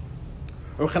savera.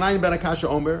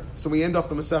 So we end off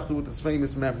the Masechta with this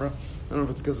famous memra. I don't know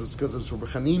if it's because it's Rabbi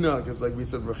Chanina, because like we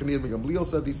said, Rabbi Chanina and Gamliel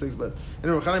said these things, but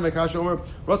Rabbi Chanina ben Kasha Omer,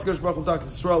 Rosh Baruch Zak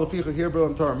Yisrael Leficha here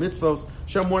B'Lam Torah Mitzvos.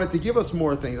 Hashem wanted to give us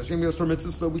more things. Hashem gave us Torah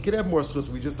mitzvahs so we could have more schus.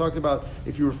 We just talked about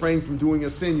if you refrain from doing a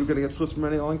sin, you're going to get schus for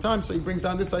a long time. So he brings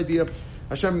down this idea.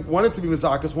 Hashem wanted to be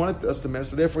Mazakas, wanted us to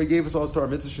measure, so therefore he gave us all his Torah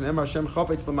mitzvahs. Shenem Hashem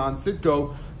Chafetz Laman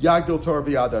Sitko Yagdil Torah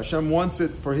B'Yada. Hashem wants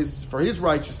it for his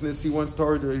righteousness. He wants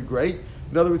Torah to be great.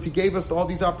 In other words, he gave us all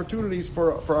these opportunities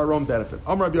for our own benefit.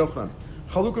 Amar Rabbi Yochanan.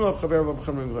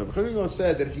 Chalukan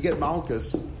said that if you get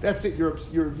malchus, that's it. You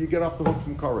get off the hook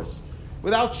from chorus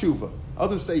without tshuva.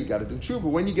 Others say you got to do tshuva.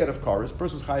 When you get off chorus,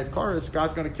 person's chayiv chorus,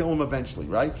 God's going to kill him eventually,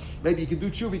 right? Maybe you can do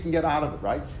tshuva, you can get out of it,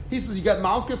 right? He says you got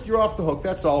malchus, you're off the hook.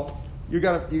 That's all. You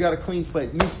got a clean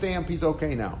slate, new stamp. He's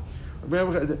okay now.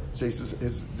 So he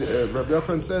says Rabbi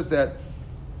Yochanan says that.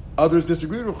 Others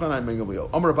disagree with Chanan ben Gamliel.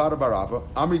 Amar Rabba Barava,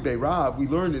 Amri Beirav. We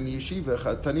learned in the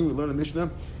yeshiva Tani. We learned in Mishnah.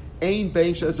 Ein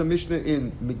bein as a Mishnah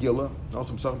in Megillah.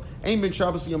 Also Psalm. Ein ben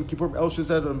Shabbos Yom Kippur El Shazed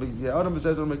on Adam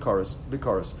Shazed on Mekaris.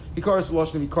 Hikaris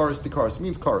Lashon Hikaris Tikaris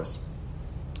means Karis.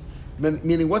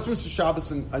 Meaning, what's Mr.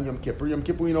 Shabbos and Yom Kippur? Yom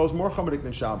Kippur, we know, is more chamadik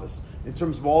than Shabbos. In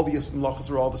terms of all the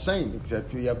halachas are all the same,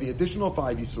 except you have the additional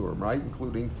 5 yisurim, right?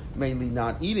 Including mainly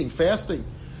not eating, fasting.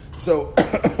 So,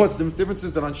 what's the difference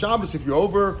is that on Shabbos, if you're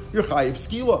over, you're chayiv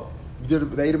skila.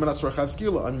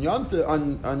 On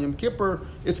Yom Kippur,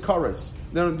 it's kares.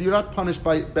 You're not punished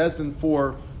by Bezdin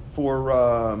for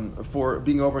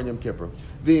being over on Yom Kippur.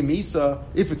 V'emisa,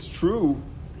 if it's true,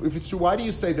 why do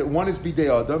you say that one is bidei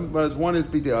adam, whereas one is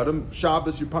bidei adam?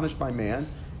 Shabbos, you're punished by man,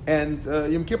 and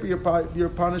Yom Kippur, you're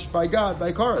punished by God,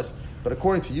 by kares. But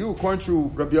according to you, according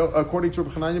to Rabbi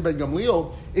Chananya ben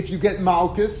Gamliel, if you get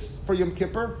malchus for Yom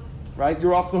Kippur, right,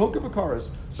 you're off the hook of a kares.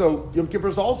 So Yom Kippur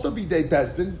is also bidei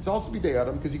bezdin. It's also bidei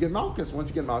adam because you get malchus. Once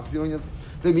you get malchus, you don't have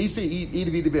the misi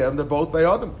eat adam. They're both by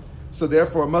adam. So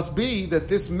therefore, it must be that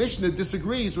this Mishnah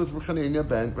disagrees with Rabbi Chananya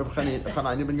ben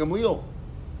Gamliel.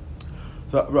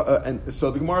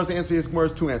 So the Gemara's answer is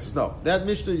Gemara's 2 answers. No, that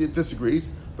Mishnah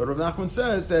disagrees, but Rav Nachman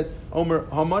says that Omer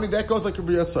Hamani, that goes like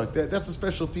Rabbi Yitzchak. That's a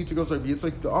special teaching. Goes like Rabbi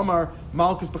Yitzchak. The Omar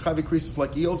Malchus b'Chavi Krisis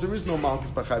like eels. There is no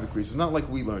Malchus b'Chavi Krisis. Not like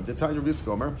we learned. The time Rabbi Yitzchak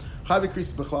Omer Chavi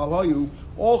Krisis b'Chlal Hayu.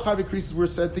 All Chavi Krisis were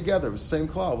said together. It was the same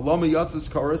klal. Lama Yatzis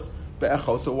Chorus.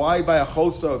 be'echosa. Why by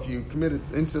echosa? If you committed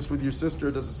incest with your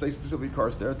sister, does it say specifically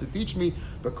kares there? To teach me,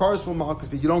 but kares for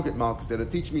malchus, that you don't get malchus there. To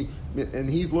teach me, and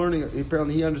he's learning,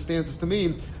 apparently he understands this to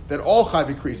mean that all chayv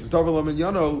increases. To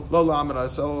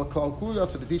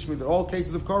teach me that all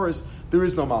cases of kares, there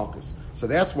is no malchus. So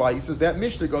that's why he says that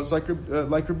Mishnah goes like Rabbi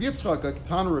Yitzchak, like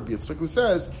Tana Rabbi Yitzchak, who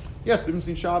says, yes, the difference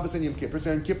between Shabbos and Yom Kippur.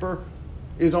 So Yom Kippur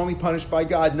is only punished by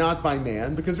God, not by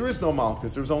man, because there is no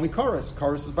malchus. There's only kares.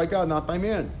 Kares is by God, not by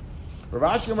man.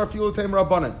 Rav Ashi Amar Filu Teim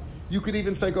Rabbanan. You could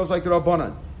even say it goes like the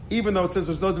Rabbanan. Even though it says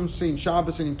there's no difference between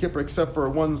Shabbos and Yom Kippur except for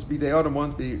one's bidei adam,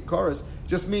 one's bidei kares,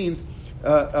 just means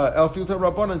El Filu Teim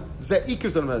Rabbanan.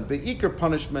 The Iker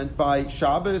punishment by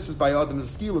Shabbos is by Adam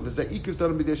Zeskilah. The Iker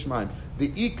Zodon bidei Shemaim. The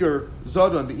Iker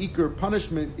Zodon, the Iker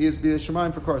punishment is bidei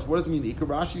Shemaim for kares. What does it mean? The Iker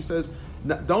Rashi says,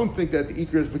 don't think that the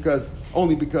Iker is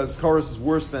only because kares is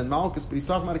worse than malchus, but he's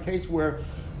talking about a case where,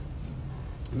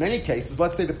 in many cases,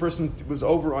 let's say the person was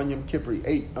over on Yom Kippur, he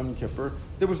ate on Yom Kippur.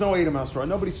 There was no Eidam Asra.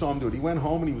 Nobody saw him do it. He went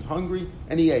home and he was hungry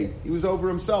and he ate. He was over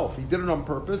himself. He did it on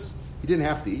purpose. He didn't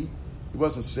have to eat. He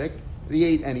wasn't sick. But he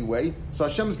ate anyway. So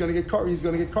Hashem is going to get he's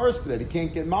going to get kares for that. He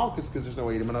can't get malchus because there's no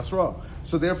Eidam Asra.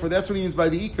 So therefore, that's what he means by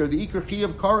the Iker. The Iker chi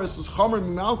of kares is chomer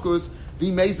mi malchus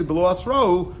v'meizu below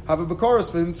asro have a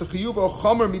bekares for him to chiyuva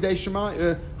chomer bidei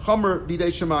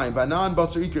shemayim v'anan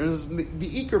basar Iker.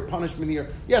 The Iker punishment here,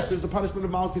 yes, there's a punishment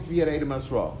of malchus via Eidam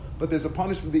Asra, but there's a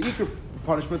punishment. The Iker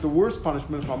punishment, the worst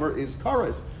punishment of chomer is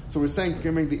kares. So we're saying,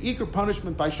 the Iker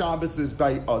punishment by Shabbos is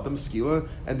by Adam Skila,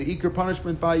 and the Iker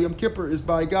punishment by Yom Kippur is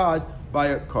by God, by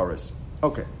a chorus.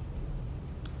 Okay.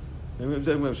 Amar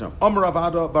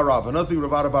Ravada Barav. Another thing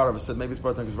Ravada Barav said, maybe it's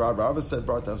brought down because Ravada Barav said,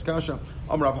 brought down Skasha.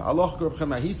 Amar Aloch Rab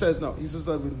Chanina. He says, no, he says,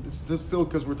 this is still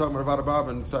because we're talking about Ravada Barav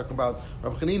and talking about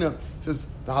Rab Chanina. He says,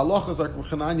 the halacha is like Rab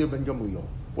Chananya ben Gamliel.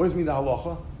 What does it mean, the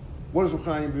halacha? What does Rab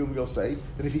Chananya ben Gamliel say?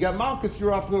 That if you got malchus,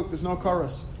 you're off the hook. There's no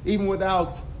chorus. Even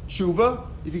without tshuva,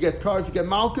 if you get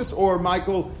malchus, or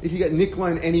Michael, if you get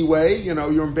nikla in any way,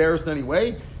 you're embarrassed in any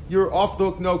way, you're off the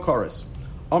hook, no chorus.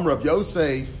 Rav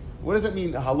Yosef, what does that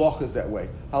mean? Halacha is that way.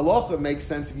 Halacha makes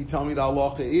sense if you tell me the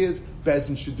halacha is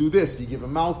Bezin should do this. Do you give a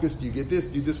malchus? Do you get this?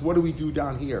 Do this? What do we do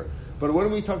down here? But when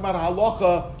we talk about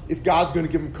halacha, if God's going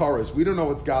to give him chorus, we don't know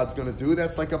what God's going to do.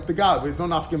 That's like up to God. There's no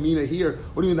nafkamina here.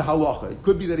 What do you mean the halacha? It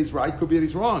could be that he's right, could be that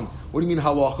he's wrong. What do you mean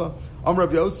halacha?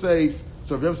 Rav Yosef.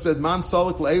 So Rav said, "Man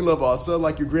salak le'elav asa,"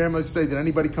 like your grandma say. Did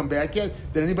anybody come back yet?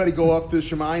 Did anybody go up to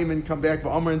Shemayim and come back for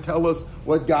Amr and tell us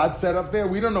what God said up there?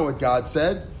 We don't know what God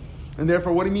said, and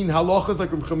therefore, what do you mean halacha is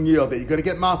like Reb Gamliel that you got to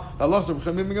get halacha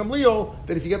Reb Gamliel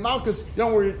that if you get malchus,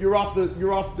 don't worry, you're off the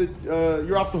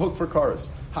hook for kares.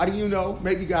 How do you know?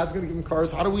 Maybe God's going to give him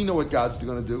kares. How do we know what God's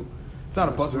going to do? It's not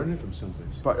a puzzle. Learning from someplace.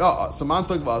 So man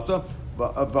salak v'asa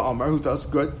v'Amr who does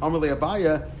good Amr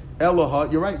le'abaya. Eloha,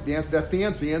 you're right. That's the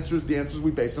answer. The answer is we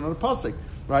base it on a pasuk,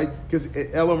 right? Because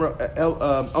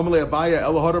Amalei Abaya,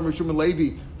 Elohadam, Shmuel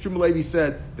Levi. Shmuel Levi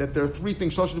said that there are three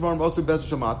things. Shlosh Devarim also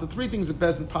Bezin Shamat. The three things that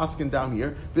Bezin Paskin down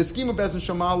here. The scheme of Bezin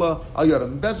Shamala Al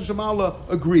Yadam. Bezin Shamala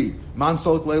agreed. Man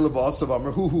Solik Leila V'Asav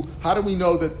Amr. How do we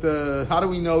know that?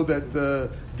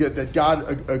 That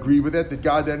God agreed with it?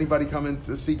 Did anybody come in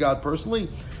to see God personally?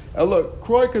 Look,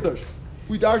 Kroy Kadosh.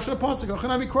 We darshan a pasuk.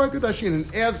 Chanami Kroy Kadashin,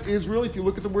 and as is really, if you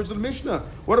look at the words of the Mishnah,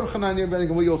 what did Chananya ben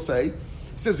Gamliel say? He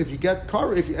says, if you get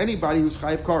kares, if anybody who's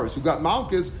chayiv kares, who got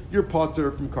malchus, you're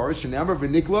potter from kares. Shenamar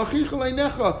v'nikla achicha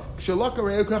leinecha kshalaka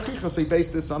re'uk achicha. So he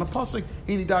based this on a pasuk.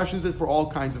 He darshans it for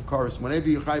all kinds of kares. Whenever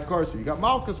you chayiv kares, if you got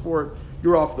malchus for it,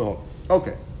 you're off the hook.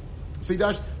 Okay. So he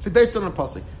based it on a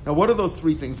pasuk. Now, what are those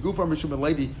three things? Gufar Mishum and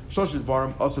Levi, Shosh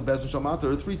Dvarim, also Bezin Shalmat. There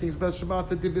are three things: Bezin Shalmat,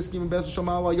 the Diviskim, and Bezin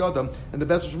Shalmat Yadam, and the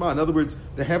Bezin Shalmat. In other words,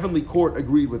 the heavenly court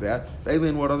agreed with that.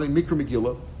 Alien, what are they? Mikra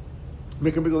Megillah.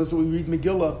 Mikra Megillah. So we read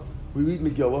Megillah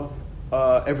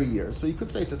every year. So you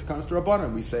could say it's at the Kanster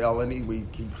Rabbanim. We say Alani, we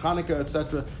keep Hanukkah,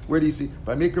 etc. Where do you see?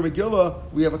 By Mikra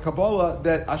Megillah, we have a Kabbalah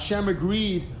that Hashem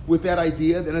agreed with that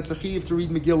idea, that it's a chiv to read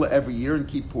Megillah every year and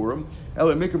keep Purim.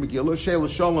 Ela Mikra Megillah, Sheila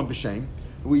Shalom B'Shem.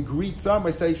 We greet some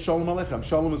by saying Shalom Aleichem.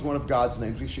 Shalom is one of God's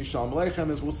names. We say Shalom Aleichem,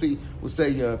 as we'll say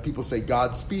people say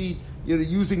Godspeed.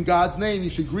 Using God's name, you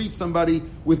should greet somebody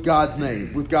with God's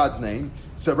name.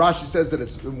 So Rashi says that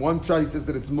it's one pshat. He says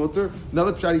that it's mutter.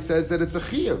 Another pshat, he says that it's a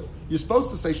chiyuv. You're supposed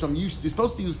to say Shalom. You're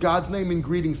supposed to use God's name in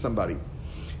greeting somebody.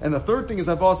 And the third thing is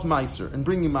Avos Meiser and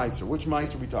bringing Meiser. Which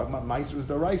Meiser are we talking about? Meiser is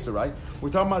the Raisa, right?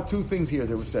 We're talking about two things here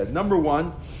that were said. Number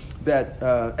one, that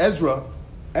Ezra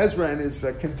and his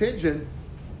contingent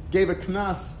gave a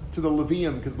knas to the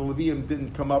Levium because the Levium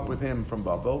didn't come up with him from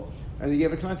Babel. And he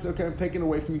gave a knas, okay, I'm taking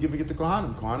away from you, giving it to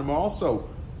Kohanim. Kohanim are also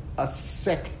a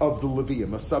sect of the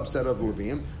Levium, a subset of the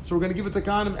Levium. So we're going to give it to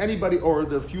Kohanim, anybody, or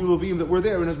the few Levium that were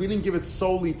there. And as we didn't give it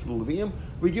solely to the Levium,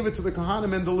 we give it to the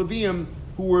Kohanim and the Levium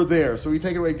who were there. So we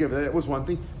take it away, give it. That was one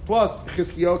thing. Plus,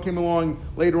 Chizkiyahu came along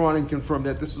later on and confirmed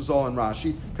that this was all in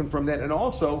Rashi, confirmed that. And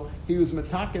also, he was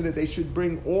metaken that they should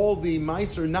bring all the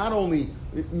Meiser, not only,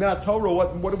 Minat Torah,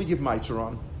 what do we give Meiser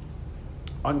on?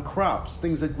 On crops,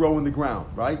 things that grow in the ground,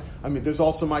 right? I mean, there's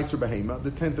also Meiser Behema,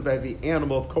 the tenth of every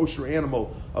animal, of kosher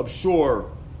animal, of shor,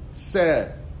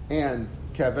 seh, and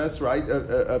keves, right?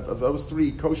 Of those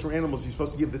three kosher animals, you're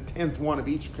supposed to give the 10th one of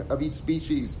each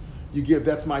species. You give,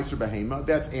 that's Meiser Behema,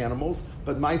 that's animals.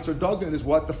 But Meiser Dagan is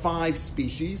what? The 5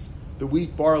 species, the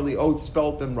wheat, barley, oats,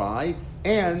 spelt, and rye,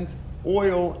 and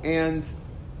oil and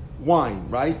wine,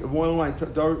 right? Oil and wine,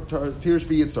 Tirish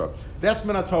v'yitzar. That's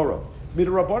Minat Torah.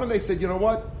 Midrabanan, they said, you know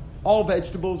what? All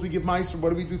vegetables we give meiser. What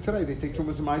do we do today? They take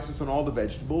trumas and meisers on all the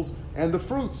vegetables and the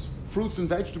fruits and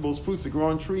vegetables, fruits that grow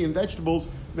on tree and vegetables.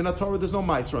 Minat Torah, there's no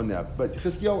meiser on that. But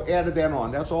Chizkiyahu added that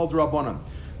on. That's all drabanan.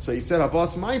 So he said,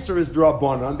 Havas meiser is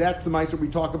drabanan. That's the meiser we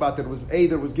talk about. That it was A,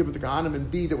 that was given to Kohanim, and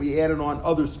B, that we added on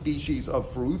other species of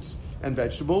fruits and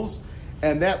vegetables.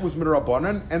 And that was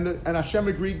Midrabanan, and Hashem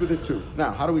agreed with it too.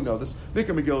 Now, how do we know this?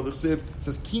 Mikra Megillah, the Siv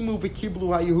says, Kimu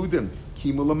v'kiblu ha'Yehudim.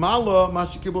 Kimu l'mala,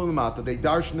 mashi kiblu l'mata. They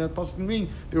darshan that pasuk mean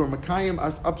they were Makayim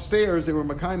upstairs, they were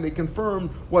Makayim, they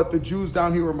confirmed what the Jews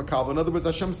down here were Makabel. In other words,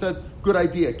 Hashem said, good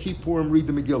idea, keep Purim, read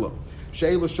the Megillah.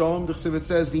 Shei l'shalom, the Siv, it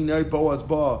says, V'nei Boaz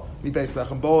ba, mi beis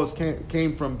lechem. Boaz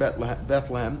came from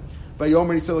Bethlehem.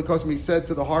 Vayomer, he said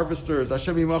to the harvesters,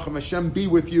 Hashem yimachem, Hashem be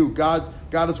with you, God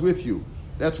is with you.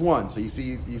 That's one. So you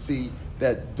see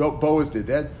that Boaz did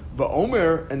that.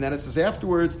 Va'omer, and then it says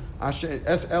afterwards,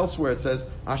 elsewhere it says,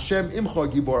 Hashem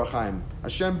imcha gibor achayim.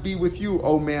 Hashem be with you,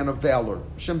 O man of valor.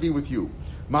 Hashem be with you.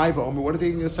 My va'omer, what does it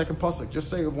mean in the second pasuk?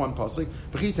 Just say one pasuk.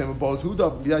 V'chitem Boaz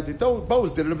hudav.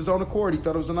 Boaz did it of his own accord. He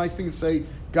thought it was a nice thing to say,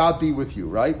 God be with you,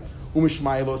 right?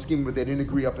 Umishmayelo scheme, but they didn't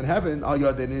agree up in heaven. Al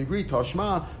Yad, they didn't agree.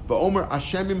 Toshma, va'omer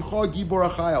Hashem imcha gibor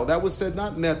achayil. That was said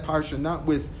not in that parsha, not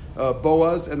with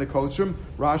Boaz and the Kosrim.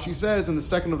 Rashi says in the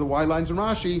second of the Y lines in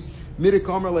Rashi,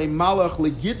 Midikomer le malach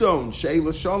le gidon shei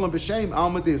l'shalom b'shem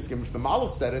al madiskim. If the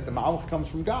malach said it, the malach comes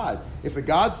from God. If the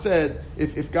God said,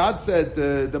 if God said,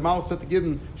 the malach said to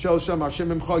Gidon shel Hashem Hashem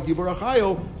imcha gibor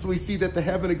achayil, so we see that the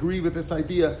heaven agreed with this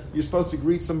idea. You're supposed to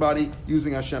greet somebody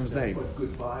using Hashem's name. That's what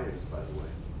goodbye is, by the way.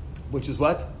 Which is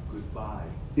what? Goodbye.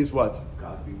 Is what?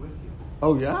 God be with you.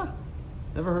 Oh yeah?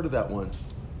 Never heard of that one.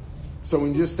 So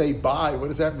when you just say bye, what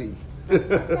does that mean? Be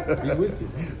with you.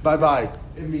 Bye-bye.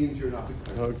 It means you're not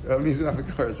because. Oh, it means you're not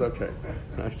because. Okay.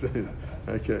 I say,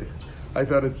 okay. I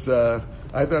thought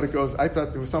it goes, I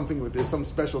thought there was something there's some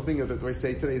special thing that we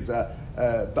say today is, yalla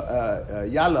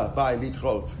bye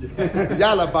litrot.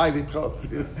 Yalla bye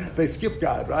litrot. They skip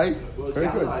God, right? Well, very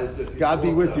good. God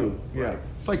be with you. Right. Yeah.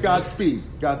 It's like Godspeed.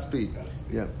 Godspeed.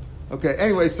 Yeah. Okay.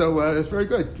 Anyway, so it's very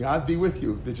good. God be with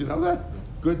you. Did you know that?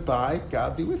 Goodbye.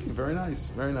 God be with you. Very nice.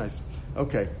 Very nice.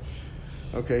 Okay.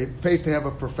 It pays to have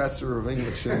a professor of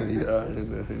English in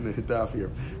the Hidaf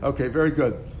here. Okay. Very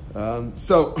good.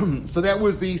 So that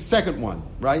was the second one,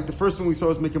 right? The first one we saw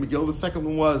was Mikra Megillah. The second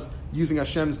one was using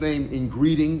Hashem's name in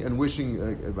greeting and wishing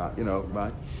about,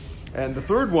 right? And the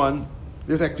third one,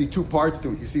 there's actually 2 parts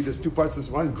to it. You see, there's 2 parts.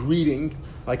 There's one greeting,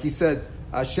 like he said,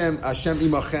 Hashem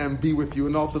imachem, be with you,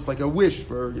 and also it's like a wish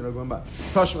for going by. It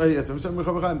says,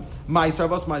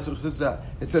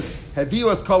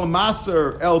 Haviu as kol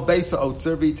maser el beisa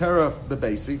otzer v'teref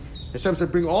bebesi. Hashem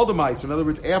said, bring all the meiser. In other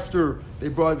words, after they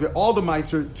brought all the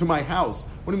meiser to my house.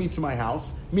 What do you mean to my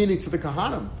house? Meaning to the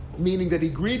Kohanim. Meaning that he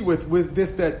agreed with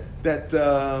this that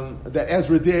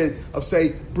Ezra did of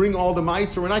say, bring all the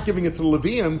meiser. We're not giving it to the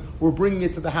Levium. We're bringing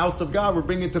it to the house of God. We're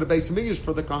bringing it to the Beis Hamikdash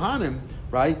for the Kohanim,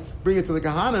 right? Bring it to the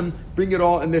Kohanim. Bring it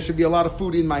all, and there should be a lot of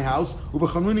food in my house.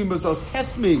 Ubechamuni mazos,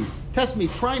 test me,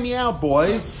 try me out,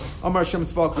 boys. Amar Hashem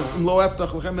Tzvakus, im lo eftach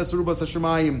lechem esrubas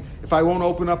hashemayim. If I won't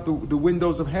open up the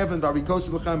windows of heaven, varikosi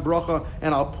lechem bracha,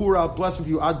 and I'll pour out blessing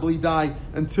for you ad bli die,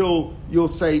 until you'll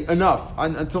say enough,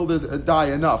 until the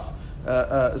die enough.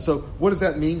 So what does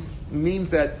that mean? It means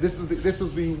that this is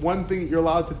the one thing that you're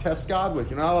allowed to test God with.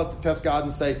 You're not allowed to test God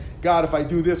and say, God, if I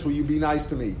do this, will you be nice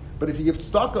to me? But if you give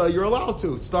tzedakah, you're allowed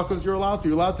to. Tzedakahs, you're allowed to.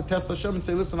 You're allowed to test Hashem and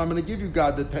say, listen, I'm going to give you,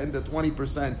 God, the 10 to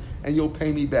 20%, and you'll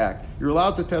pay me back. You're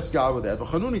allowed to test God with that.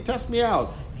 V'chanuni, test me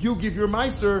out. If you give your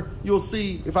meiser, you'll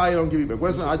see if I don't give you back.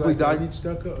 What does my Adli die?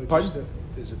 Pardon?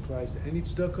 Does it apply to any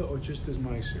tzedakah or just as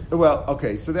meiser? Well,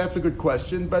 okay, so that's a good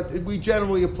question, but we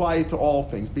generally apply it to all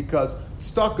things because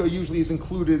tzedakah usually is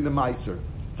included in the meiser.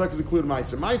 Tzedakah is included in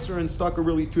meiser. Meiser and tzedakah are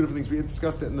really 2 different things. We had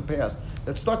discussed that in the past.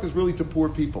 That tzedakah is really to poor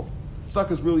people.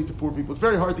 Tzedakah is really to poor people. It's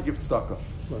very hard to give tzedakah.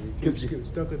 Well, you can't give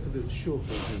tzedakah to the shul,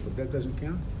 for example. That doesn't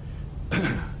count?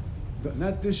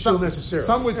 Not this shul necessarily.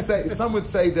 Some would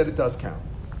say that it does count.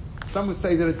 Some would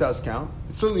say that it does count.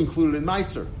 It's certainly included in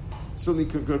Meiser. Certainly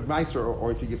could go to Meiser,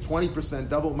 or if you give 20%,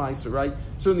 double Meiser, right?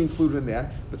 Certainly included in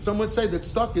that. But some would say that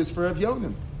tzedakah is for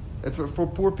Evyonim, for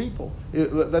poor people.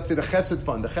 Let's say the Chesed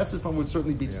fund. The Chesed fund would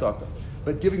certainly be tzedakah.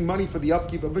 But giving money for the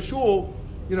upkeep of a shul,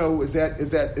 is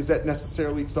that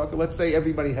necessarily tzedakah? Let's say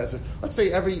everybody has let's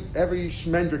say every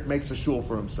shmendrik makes a shul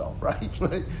for himself, right?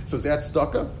 So is that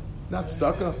tzedakah? Not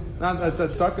tzedakah. That's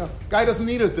tzedakah. Guy doesn't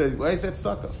need it. Why is that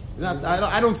tzedakah?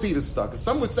 I don't see it as tzedakah.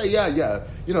 Some would say, yeah.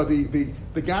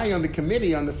 The guy on the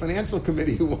committee, on the financial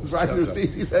committee, who was writing the receipt,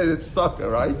 he said it's tzedakah,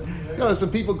 right?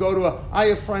 Some people go to I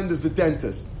have a friend who's a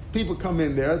dentist. People come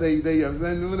in there.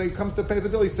 Then when it comes to pay the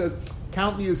bill, he says,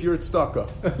 "Count me as your tzedakah."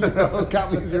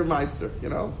 Count me as your meiser.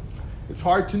 It's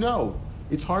hard to know.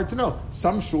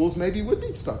 Some shuls maybe would be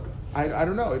tzedakah. I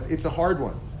don't know. It's a hard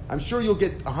one. I'm sure you'll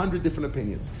get 100 different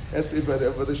opinions as to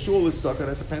whether the shul is tzedakah.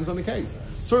 That depends on the case.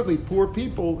 Certainly, poor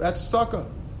people, that's tzedakah.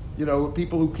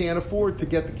 People who can't afford to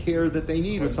get the care that they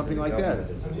need or something like that.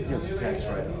 It's a tax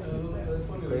write-off.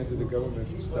 According to the government,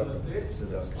 it's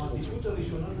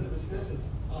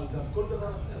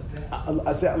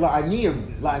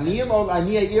לעניים או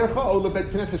לעניי עירך או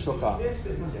לבית כנסת שלך?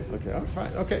 Okay, all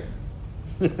right, okay.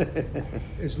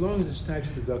 As long as it's tax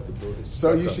deductible.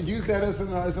 So you should use that as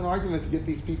an argument to get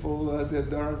these people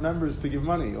that aren't members to give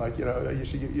money. You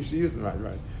should use them,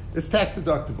 right? It's tax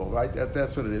deductible, right?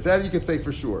 That's what it is. That you can say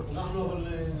for sure.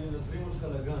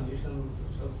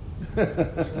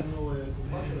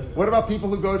 What about people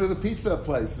who go to the pizza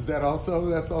place?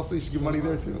 That's also you should give money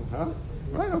there too, huh?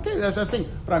 Right, okay, that's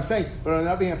what I'm saying. But on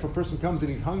the other hand, if a person comes and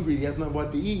he's hungry, he hasn't know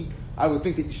what to eat, I would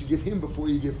think that you should give him before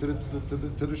you give to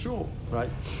the shul, right?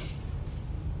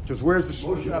 Because where's the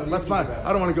shul? Let's not.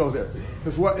 I don't want to go there.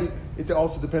 Because it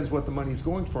also depends what the money is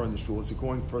going for in the shul. Is it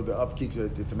going for the upkeep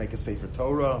to make a safer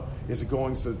Torah? Is it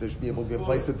going so that there should be able to be a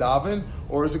place to daven,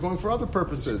 or is it going for other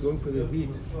purposes? It's going for the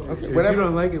heat. Okay, if whatever. you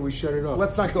don't like it, we shut it off.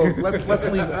 Let's not go. Let's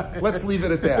leave it. Let's leave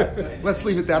it at that. Let's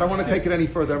leave it at that. I don't want to take it any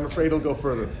further. I'm afraid it'll go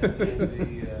further. The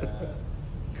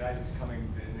guy who's coming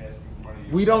and asking for money.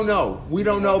 We don't know. We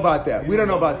don't know about that. You don't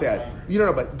know,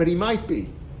 but he might be.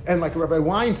 And like Rabbi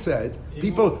Wein said,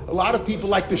 a lot of people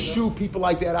like to shoo people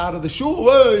like that out of the shul.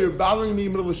 Whoa, you're bothering me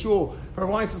in the middle of the shul.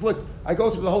 Rabbi Wein says, look, I go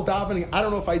through the whole davening. I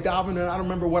don't know if I davened and I don't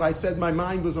remember what I said. My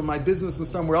mind was on my business and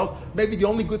somewhere else. Maybe the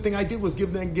only good thing I did was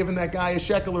giving that guy a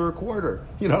shekel or a quarter.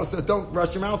 So don't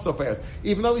rush him out so fast.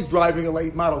 Even though he's driving a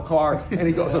late model car and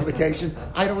he goes on vacation,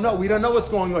 I don't know. We don't know what's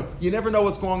going on. You never know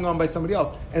what's going on by somebody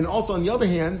else. And also on the other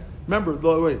hand, remember,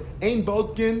 Ein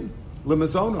Bodkin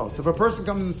Lemazonos. If a person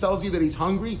comes and tells you that he's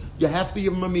hungry, you have to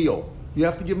give him a meal. You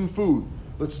have to give him food.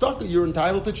 Let's talk. You're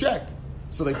entitled to check.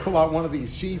 So they pull out one of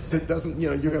these sheets that doesn't.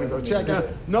 You're going to go check.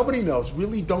 Nobody knows.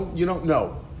 Really, you don't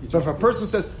know. But if a person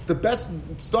says the best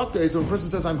stock is when a person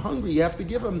says I'm hungry, you have to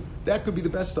give him. That could be the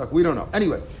best stock. We don't know.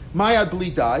 Anyway, Maya bli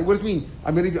dai. What does it mean?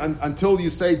 I'm going to until you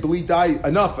say bli dai.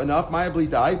 Enough. Maya bli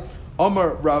dai.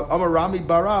 Amar Rami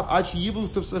Barav. I'm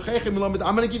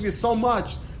going to give you so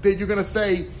much that you're going to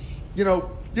say. You're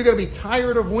going to be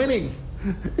tired of winning.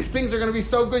 Things are going to be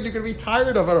so good, you're going to be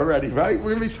tired of it already, right?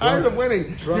 We're going to be tired of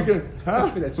winning. Trump.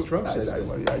 That's Trump.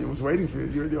 I was waiting for you.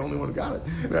 You're the only one who got it.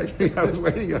 Right? I was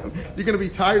waiting. You're going to be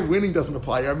tired. Winning doesn't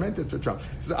apply. I meant it for Trump.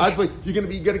 So you're going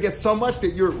to get so much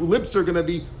that your lips are going to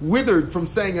be withered from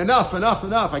saying enough.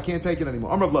 I can't take it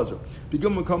anymore. Amar Blazer.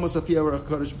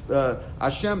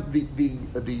 Hashem,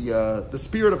 the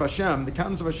spirit of Hashem, the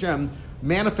countenance of Hashem,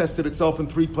 manifested itself in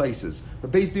three places. The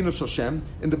Beis Din of Shem,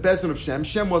 in the Beis Din of Shem.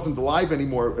 Shem wasn't alive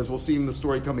anymore, as we'll see in the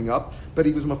story coming up, but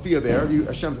he was Mafia there.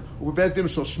 Hashem, Beis Din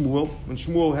of Shmuel, when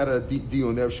Shmuel had a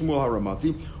deal there, Shmuel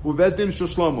Haramati. Beis Din of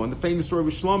Shlomo, and the famous story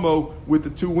with Shlomo with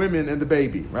the two women and the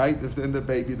baby, right? And the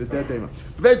baby, the dead baby.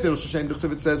 Beis Din of Shem, the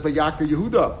Chsivit says, Vayakar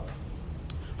Yehuda.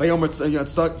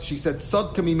 She said,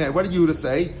 Sod Kamimeh. What did Yehuda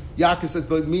say? Yaakov says,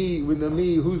 me,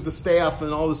 who's the staff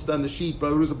and all this, and the sheep,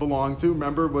 who does it belong to?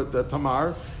 Remember with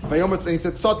Tamar? And he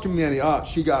said, Sod Kamimeh.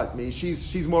 She got me.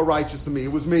 She's more righteous than me.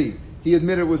 It was me. He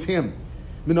admitted it was him.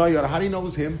 How do you know it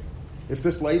was him? If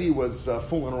this lady was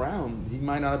fooling around, he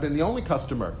might not have been the only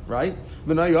customer, right?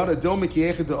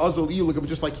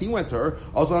 Just like he went to her.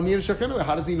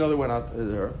 How does he know they went out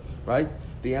to her, right?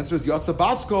 The answer is Yatsa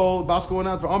Baskol. Baskol went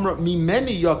out for Amra.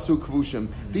 Mimeni Yatsu Kvushim.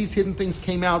 These hidden things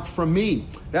came out from me.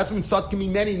 That's when Sadka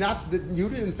Mimeni, not that you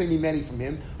didn't say Mimeni from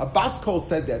him. A Baskol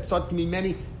said that. Sadka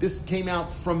Mimeni, this came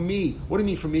out from me. What do you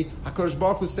mean from me? HaKadosh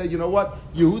Baruch Hu said, you know what?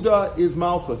 Yehuda is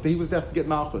Malchus. He was destined to get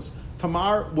Malchus.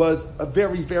 Tamar was a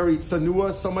very, very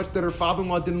tsanua, so much that her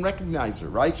father-in-law didn't recognize her,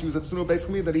 right? She was a tsanua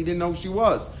basically that he didn't know who she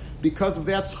was. Because of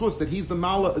that schus, that he's the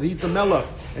melech,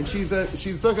 and she's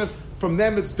Zukas, from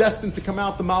them it's destined to come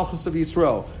out the Malchus of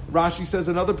Yisrael. Rashi says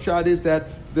another pshat is that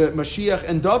the Mashiach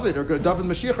and David and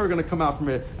Mashiach are going to come out from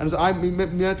it. And I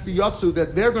meant Yatsu,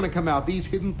 that they're going to come out. These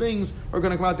hidden things are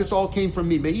going to come out. This all came from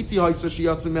me.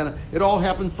 It all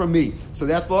happened from me. So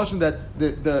that's the lesson that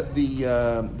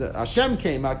the Hashem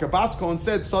came out, Kabasko, and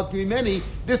said, Sot many.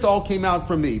 This all came out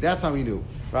from me. That's how he knew,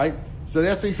 right? So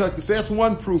that's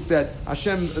one proof that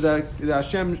Hashem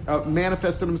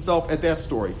manifested himself at that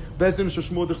story.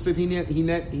 Hineni,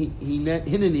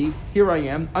 here I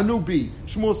am, Anubi.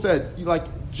 Shmuel said,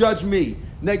 judge me.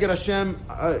 Neged Hashem,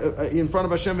 in front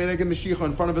of Hashem, Neged Mashiach,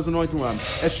 in front of his anointed one.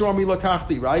 Eshor mi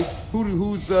lakachti, right?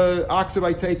 Whose ox have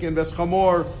I taken? Ves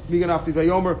chamor, miganafti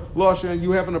vayomer. Loshen,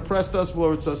 you haven't oppressed us,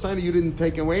 Lord. So you didn't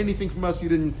take away anything from us. You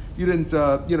didn't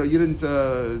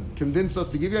convince us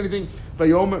to give you anything.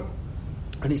 Vayomer.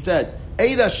 And he said,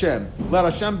 Eid Hashem, let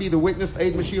Hashem be the witness,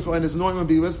 Eid Mashiach, and his anointment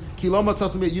be with us. Kiloma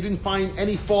tzasam, you didn't find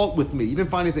any fault with me. You didn't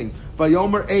find anything.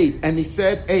 Vayomer Eid. And he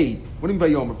said, Eid. What do you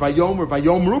mean Vayomer?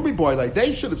 Vayomer, Ruby boy, like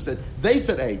they should have said. They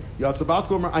said Eid.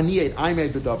 Yatzabasko Omer, Ani Eid, I'm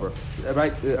Eid B'davar.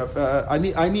 Right?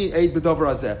 Ani Eid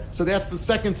B'davar Azeh. So that's the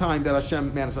second time that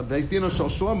Hashem manifested. Bezdino Shal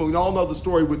Shlomo, we all know the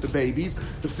story with the babies.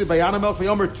 Vayanamel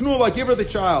Vayomer, Tnula, give her the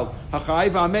child.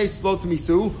 Hachai V'amei Slot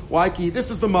Misu. Why?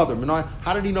 This is the mother.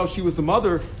 How did he know she was the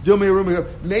mother?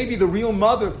 Maybe the real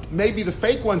mother, maybe the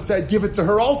fake one said, give it to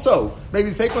her also. Maybe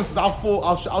the fake one says,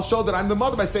 I'll show that I'm the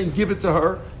mother by saying, give it to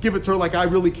her like I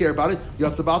really care about it.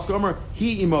 Yatzabasko Omer,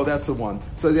 he imo, that's the one.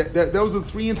 So those are the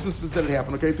three instances that it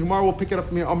happened. Okay, tomorrow we'll pick it up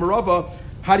from here. Amarava,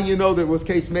 how do you know that it was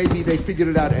case? Maybe they figured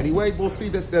it out anyway. We'll see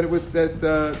that it was that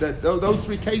those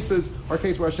three cases are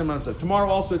cases where Hashem said. Tomorrow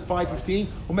also at 5:15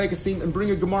 we'll make a scene and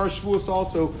bring a Gemara Shavuos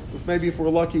also. If we're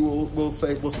lucky, we'll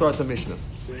start the Mishnah.